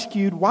be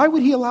rescued, why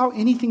would he allow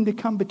anything to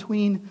come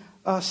between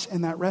us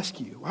and that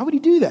rescue. Why would he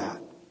do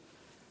that?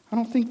 I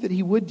don't think that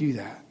he would do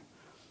that.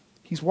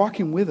 He's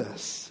walking with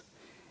us.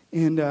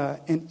 And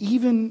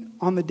even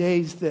on the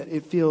days that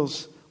it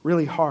feels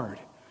really hard,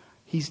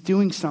 he's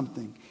doing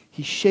something.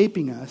 He's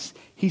shaping us.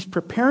 He's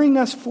preparing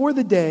us for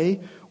the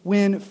day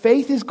when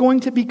faith is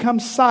going to become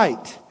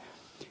sight.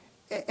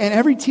 And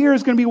every tear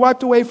is going to be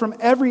wiped away from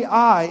every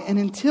eye. And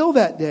until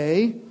that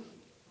day,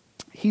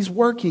 he's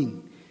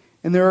working.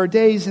 And there are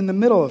days in the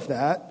middle of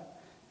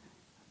that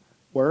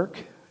work,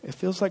 it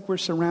feels like we're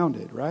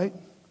surrounded, right?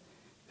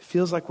 It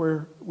feels like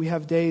we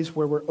have days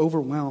where we're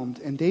overwhelmed.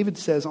 And David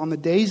says, on the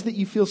days that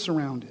you feel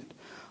surrounded,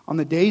 on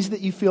the days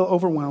that you feel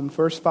overwhelmed,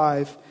 verse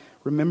 5,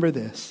 remember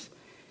this.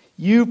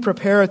 You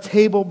prepare a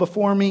table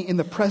before me in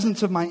the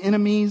presence of my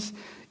enemies.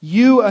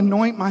 You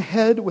anoint my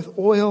head with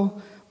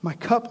oil. My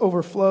cup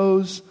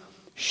overflows.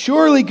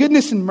 Surely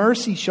goodness and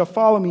mercy shall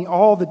follow me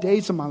all the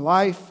days of my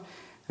life,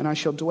 and I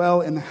shall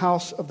dwell in the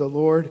house of the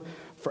Lord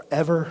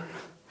forever.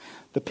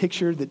 The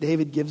picture that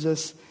David gives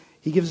us,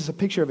 he gives us a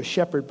picture of a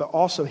shepherd, but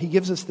also he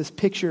gives us this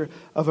picture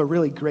of a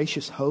really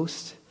gracious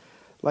host.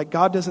 Like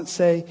God doesn't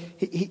say,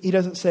 he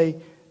doesn't say,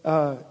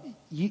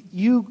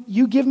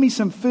 you give me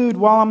some food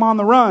while I'm on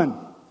the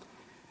run.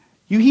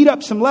 You heat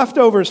up some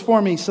leftovers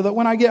for me so that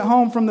when I get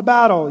home from the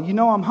battle, you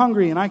know I'm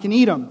hungry and I can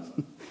eat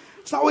them.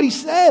 It's not what he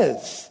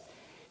says.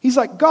 He's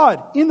like,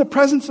 God, in the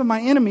presence of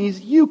my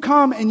enemies, you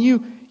come and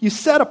you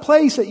set a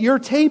place at your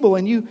table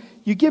and you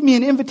give me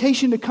an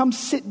invitation to come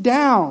sit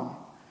down.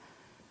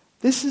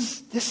 This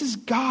is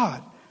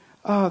God.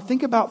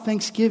 Think about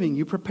Thanksgiving.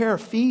 You prepare a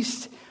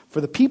feast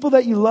for the people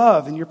that you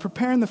love, and you're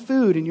preparing the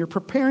food, and you're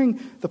preparing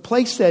the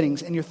place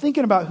settings, and you're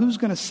thinking about who's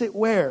going to sit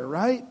where,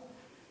 right?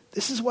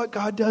 This is what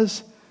God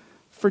does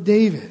for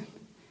David.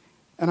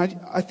 And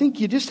I think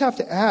you just have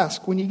to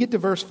ask, when you get to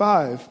verse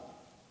 5,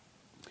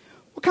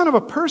 what kind of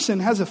a person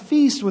has a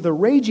feast with a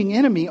raging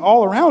enemy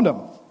all around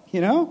him?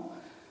 You know?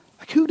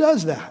 Like, who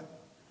does that?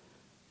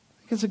 I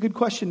think it's a good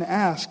question to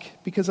ask,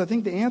 because I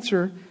think the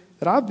answer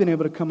that I've been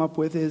able to come up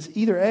with is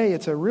either A,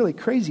 it's a really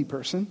crazy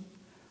person,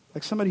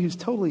 like somebody who's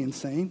totally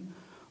insane,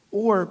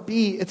 or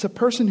B, it's a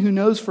person who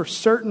knows for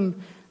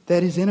certain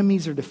that his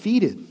enemies are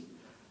defeated.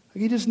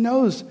 Like, he just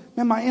knows,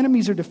 man, my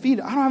enemies are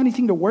defeated. I don't have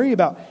anything to worry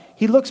about.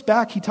 He looks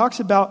back, he talks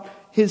about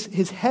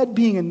his head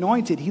being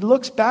anointed. He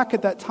looks back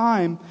at that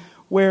time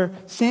where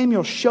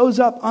Samuel shows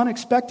up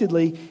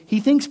unexpectedly. He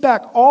thinks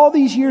back all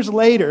these years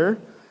later,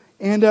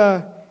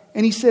 and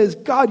he says,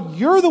 God,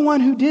 you're the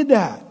one who did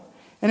that.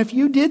 And if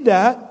you did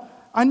that,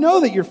 I know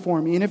that you're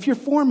for me. And if you're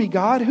for me,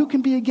 God, who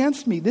can be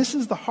against me? This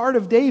is the heart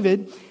of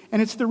David,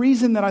 and it's the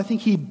reason that I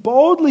think he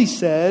boldly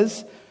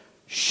says,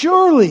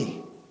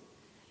 surely,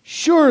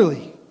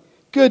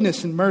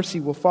 goodness and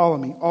mercy will follow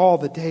me all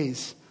the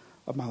days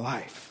of my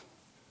life.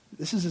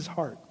 This is his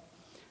heart.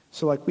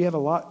 So we have a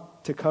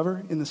lot to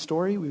cover in the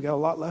story. We've got a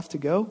lot left to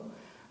go.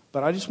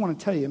 But I just want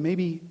to tell you,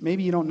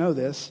 maybe you don't know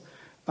this.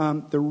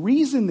 The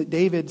reason that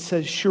David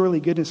says,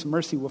 surely goodness and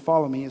mercy will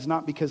follow me, is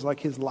not because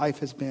his life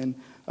has been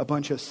a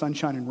bunch of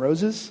sunshine and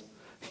roses.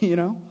 You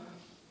know?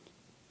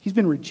 He's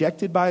been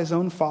rejected by his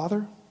own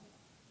father.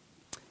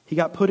 He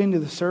got put into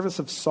the service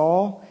of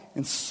Saul,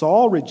 and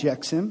Saul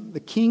rejects him. The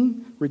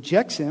king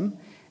rejects him.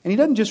 And he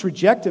doesn't just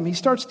reject him. He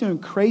starts doing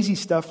crazy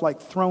stuff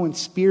like throwing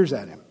spears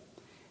at him.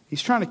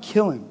 He's trying to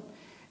kill him.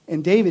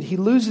 And David, he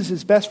loses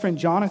his best friend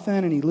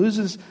Jonathan, and he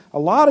loses a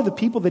lot of the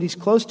people that he's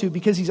close to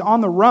because he's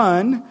on the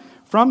run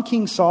from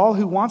King Saul,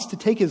 who wants to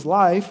take his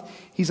life.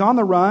 He's on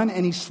the run,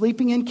 and he's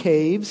sleeping in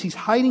caves. He's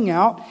hiding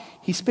out.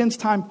 He spends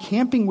time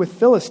camping with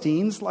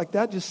Philistines.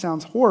 That just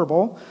sounds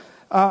horrible.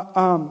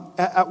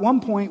 At one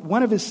point,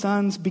 one of his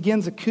sons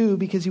begins a coup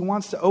because he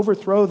wants to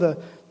overthrow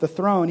the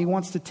throne. He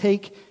wants to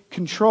take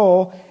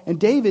control. And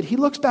David, he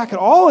looks back at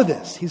all of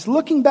this. He's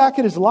looking back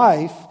at his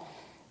life,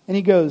 and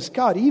he goes,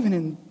 God, even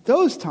in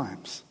those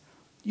times,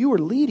 you were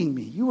leading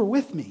me. You were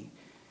with me.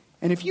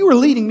 And if you were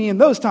leading me in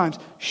those times,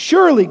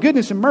 surely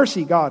goodness and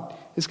mercy, God,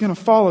 is going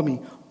to follow me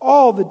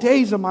all the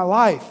days of my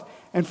life.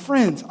 And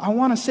friends, I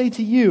want to say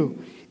to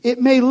you, it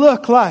may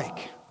look like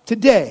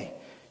today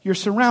you're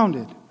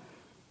surrounded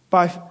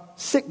by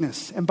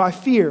sickness and by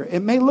fear.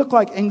 It may look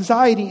like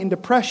anxiety and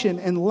depression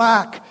and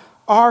lack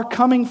are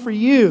coming for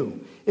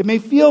you. It may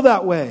feel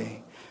that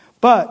way.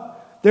 But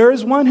there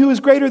is one who is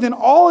greater than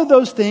all of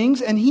those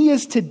things, and he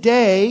is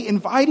today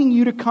inviting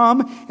you to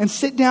come and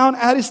sit down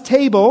at his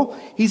table.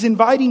 He's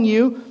inviting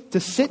you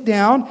to sit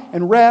down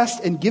and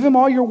rest and give him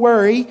all your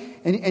worry.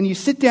 And you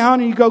sit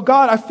down and you go,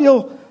 God, I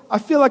feel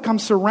like I'm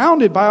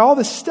surrounded by all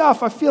this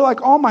stuff. I feel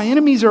like all my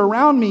enemies are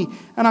around me,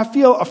 and I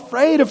feel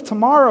afraid of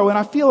tomorrow, and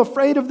I feel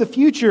afraid of the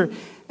future.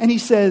 And he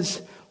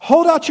says,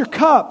 hold out your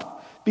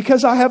cup,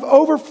 because I have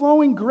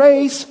overflowing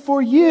grace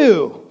for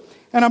you,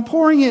 and I'm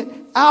pouring it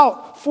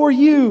out for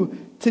you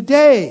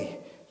today.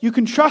 You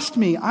can trust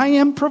me. I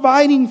am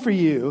providing for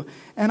you,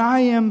 and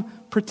I am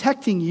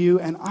protecting you,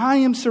 and I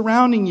am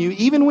surrounding you,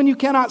 even when you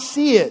cannot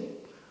see it.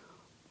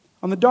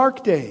 On the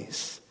dark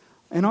days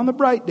and on the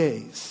bright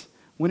days,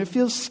 when it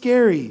feels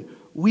scary,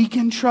 we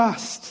can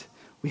trust.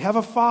 We have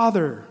a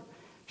Father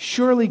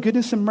Surely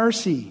goodness and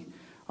mercy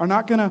are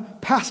not going to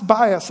pass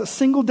by us a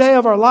single day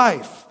of our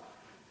life.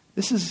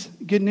 This is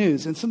good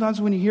news. And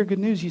sometimes when you hear good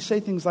news, you say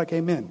things like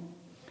amen.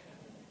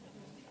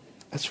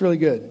 That's really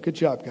good. Good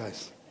job,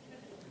 guys.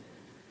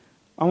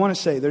 I want to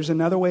say there's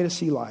another way to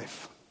see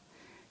life.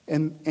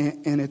 And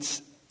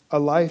it's a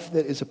life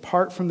that is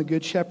apart from the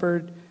Good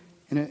Shepherd.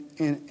 And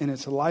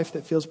it's a life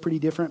that feels pretty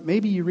different.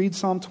 Maybe you read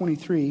Psalm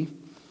 23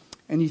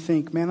 and you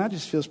think, man, that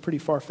just feels pretty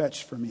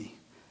far-fetched for me.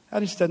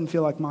 That just doesn't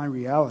feel like my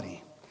reality.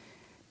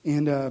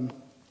 And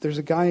there's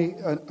a guy,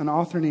 an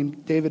author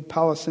named David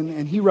Powlison,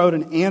 and he wrote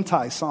an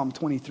anti-Psalm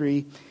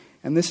 23.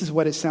 And this is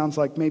what it sounds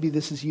like. Maybe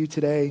this is you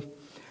today.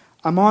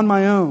 I'm on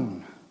my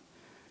own.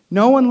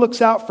 No one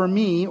looks out for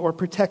me or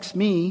protects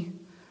me.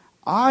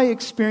 I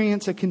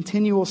experience a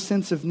continual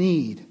sense of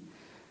need.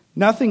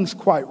 Nothing's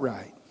quite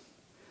right.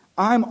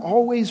 I'm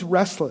always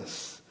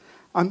restless.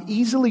 I'm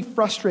easily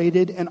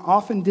frustrated and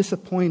often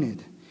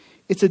disappointed.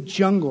 It's a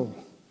jungle.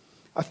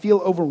 I feel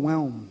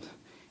overwhelmed.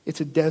 It's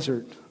a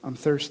desert. I'm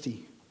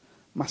thirsty.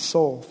 My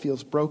soul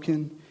feels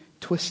broken,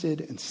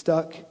 twisted, and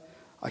stuck.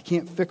 I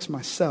can't fix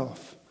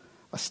myself.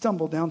 I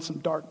stumble down some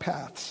dark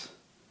paths.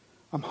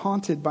 I'm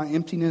haunted by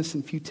emptiness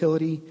and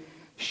futility,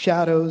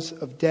 shadows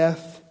of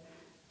death.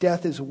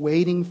 Death is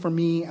waiting for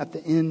me at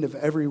the end of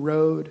every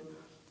road.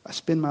 I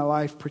spend my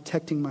life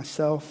protecting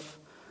myself.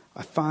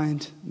 I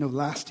find no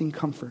lasting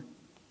comfort.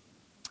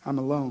 I'm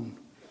alone,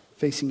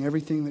 facing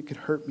everything that could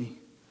hurt me.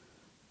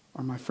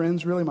 Are my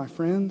friends really my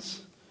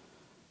friends?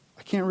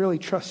 I can't really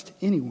trust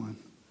anyone.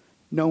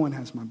 No one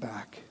has my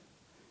back.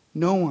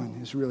 No one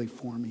is really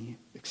for me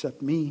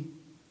except me.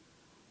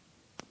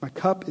 My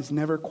cup is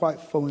never quite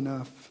full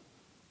enough.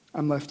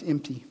 I'm left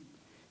empty.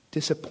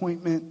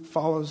 Disappointment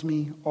follows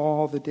me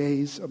all the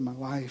days of my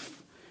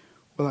life.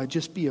 Will I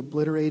just be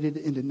obliterated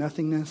into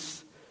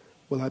nothingness?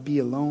 Will I be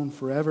alone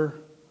forever,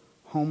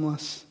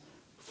 homeless,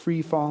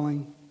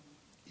 free-falling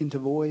into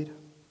void?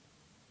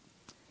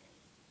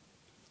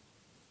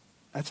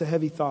 That's a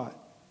heavy thought.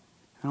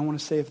 And I want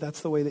to say, if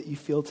that's the way that you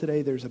feel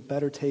today, there's a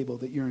better table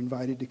that you're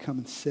invited to come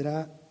and sit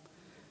at.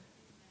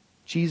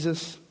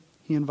 Jesus,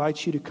 he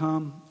invites you to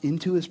come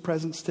into his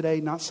presence today,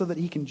 not so that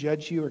he can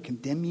judge you or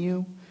condemn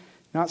you,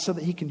 not so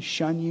that he can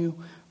shun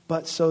you,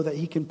 but so that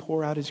he can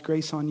pour out his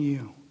grace on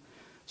you,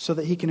 so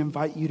that he can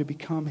invite you to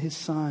become his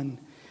son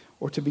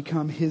or to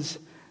become his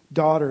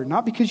daughter,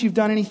 not because you've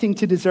done anything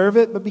to deserve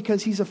it, but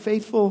because he's a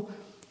faithful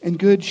and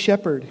good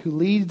shepherd who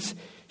leads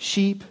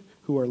sheep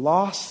who are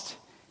lost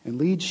and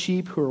leads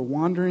sheep who are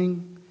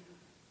wandering.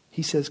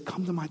 He says,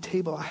 come to my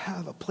table. I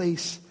have a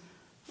place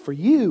for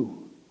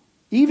you,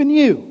 even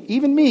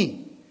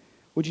me.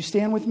 Would you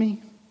stand with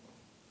me?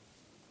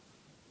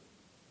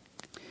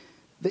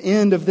 The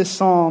end of this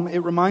psalm,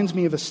 it reminds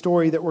me of a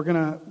story that we're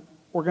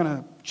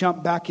gonna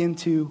jump back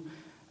into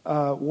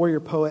Warrior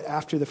Poet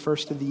after the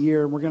first of the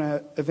year. We're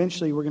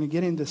gonna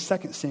get into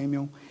 2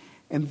 Samuel.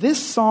 And this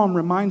psalm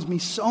reminds me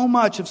so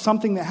much of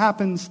something that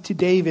happens to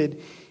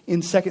David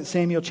in 2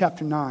 Samuel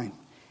chapter 9.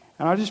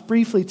 And I'll just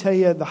briefly tell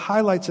you the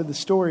highlights of the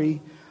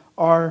story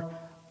are,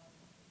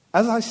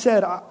 as I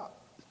said,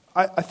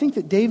 I think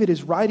that David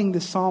is writing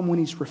this psalm when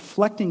he's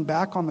reflecting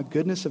back on the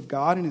goodness of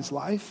God in his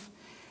life.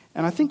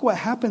 And I think what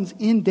happens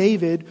in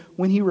David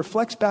when he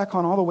reflects back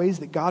on all the ways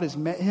that God has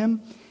met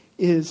him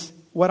is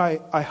what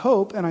I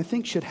hope and I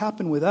think should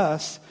happen with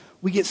us.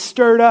 We get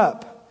stirred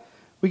up.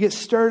 We get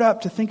stirred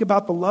up to think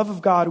about the love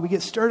of God. We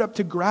get stirred up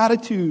to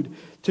gratitude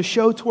to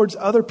show towards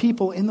other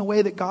people in the way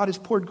that God has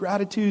poured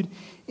gratitude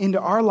into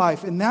our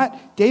life. And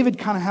that David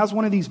kind of has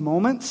one of these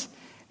moments,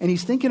 and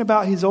he's thinking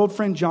about his old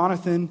friend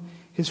Jonathan,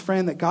 his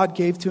friend that God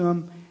gave to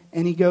him,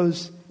 and he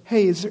goes,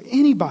 hey, is there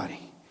anybody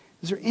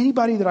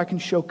that I can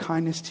show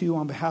kindness to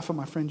on behalf of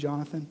my friend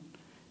Jonathan?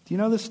 Do you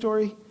know this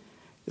story?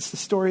 It's the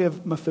story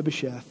of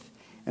Mephibosheth.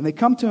 And they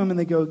come to him and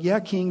they go,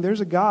 yeah, King,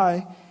 there's a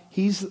guy.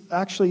 He's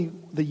actually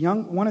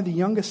one of the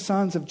youngest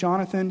sons of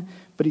Jonathan,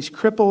 but he's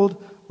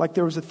crippled. Like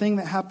there was a thing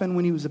that happened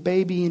when he was a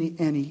baby,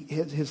 and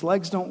his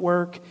legs don't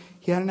work.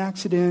 He had an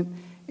accident,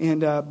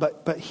 and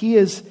but he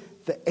is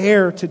the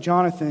heir to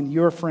Jonathan,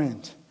 your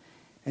friend.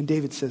 And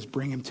David says,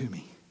 "Bring him to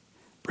me.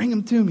 Bring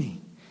him to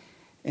me."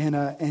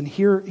 And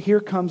here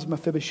comes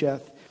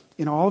Mephibosheth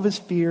in all of his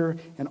fear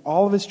and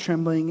all of his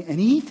trembling, and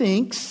he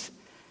thinks,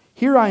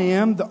 "Here I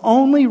am, the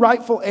only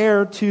rightful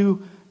heir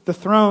to the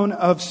throne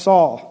of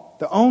Saul."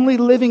 The only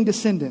living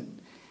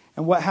descendant.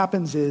 And what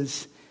happens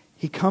is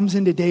he comes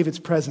into David's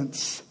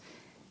presence.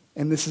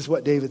 And this is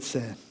what David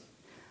said.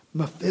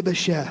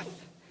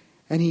 Mephibosheth.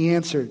 And he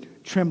answered,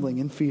 trembling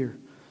in fear,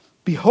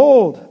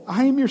 "Behold,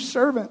 I am your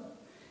servant."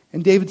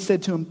 And David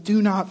said to him,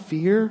 "Do not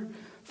fear,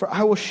 for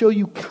I will show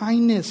you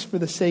kindness for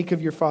the sake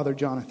of your father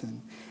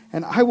Jonathan.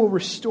 And I will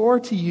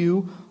restore to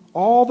you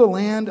all the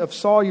land of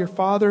Saul your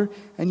father,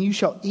 and you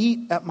shall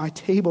eat at my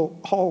table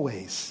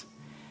always."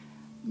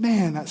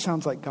 Man, that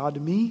sounds like God to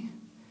me.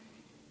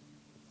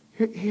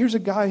 Here's a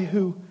guy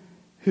who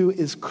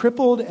is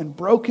crippled and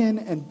broken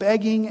and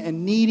begging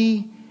and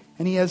needy,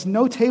 and he has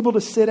no table to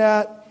sit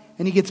at,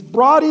 and he gets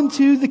brought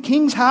into the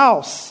king's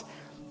house.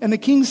 And the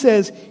king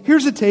says,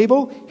 here's a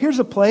table, here's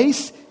a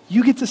place,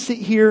 you get to sit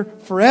here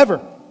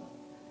forever.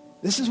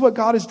 This is what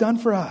God has done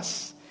for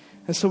us.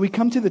 And so we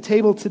come to the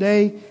table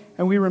today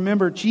and we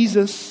remember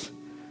Jesus,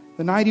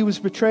 the night he was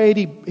betrayed,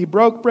 he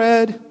broke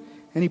bread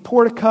and he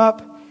poured a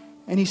cup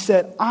and he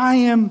said, I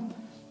am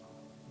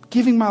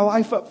giving my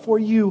life up for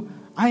you.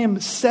 I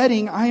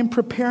am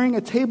preparing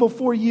a table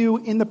for you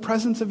in the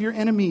presence of your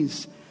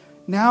enemies.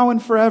 Now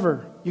and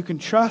forever, you can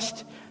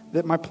trust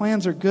that my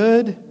plans are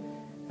good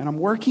and I'm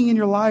working in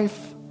your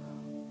life.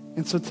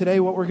 And so today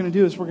what we're going to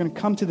do is we're going to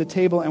come to the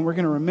table and we're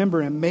going to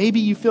remember. And maybe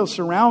you feel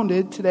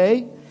surrounded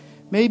today.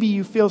 Maybe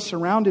you feel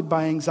surrounded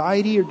by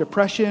anxiety or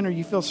depression, or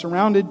you feel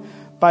surrounded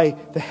by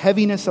the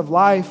heaviness of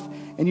life.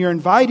 And you're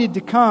invited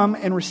to come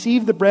and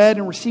receive the bread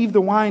and receive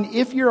the wine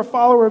if you're a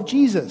follower of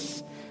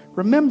Jesus.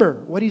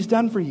 Remember what he's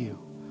done for you.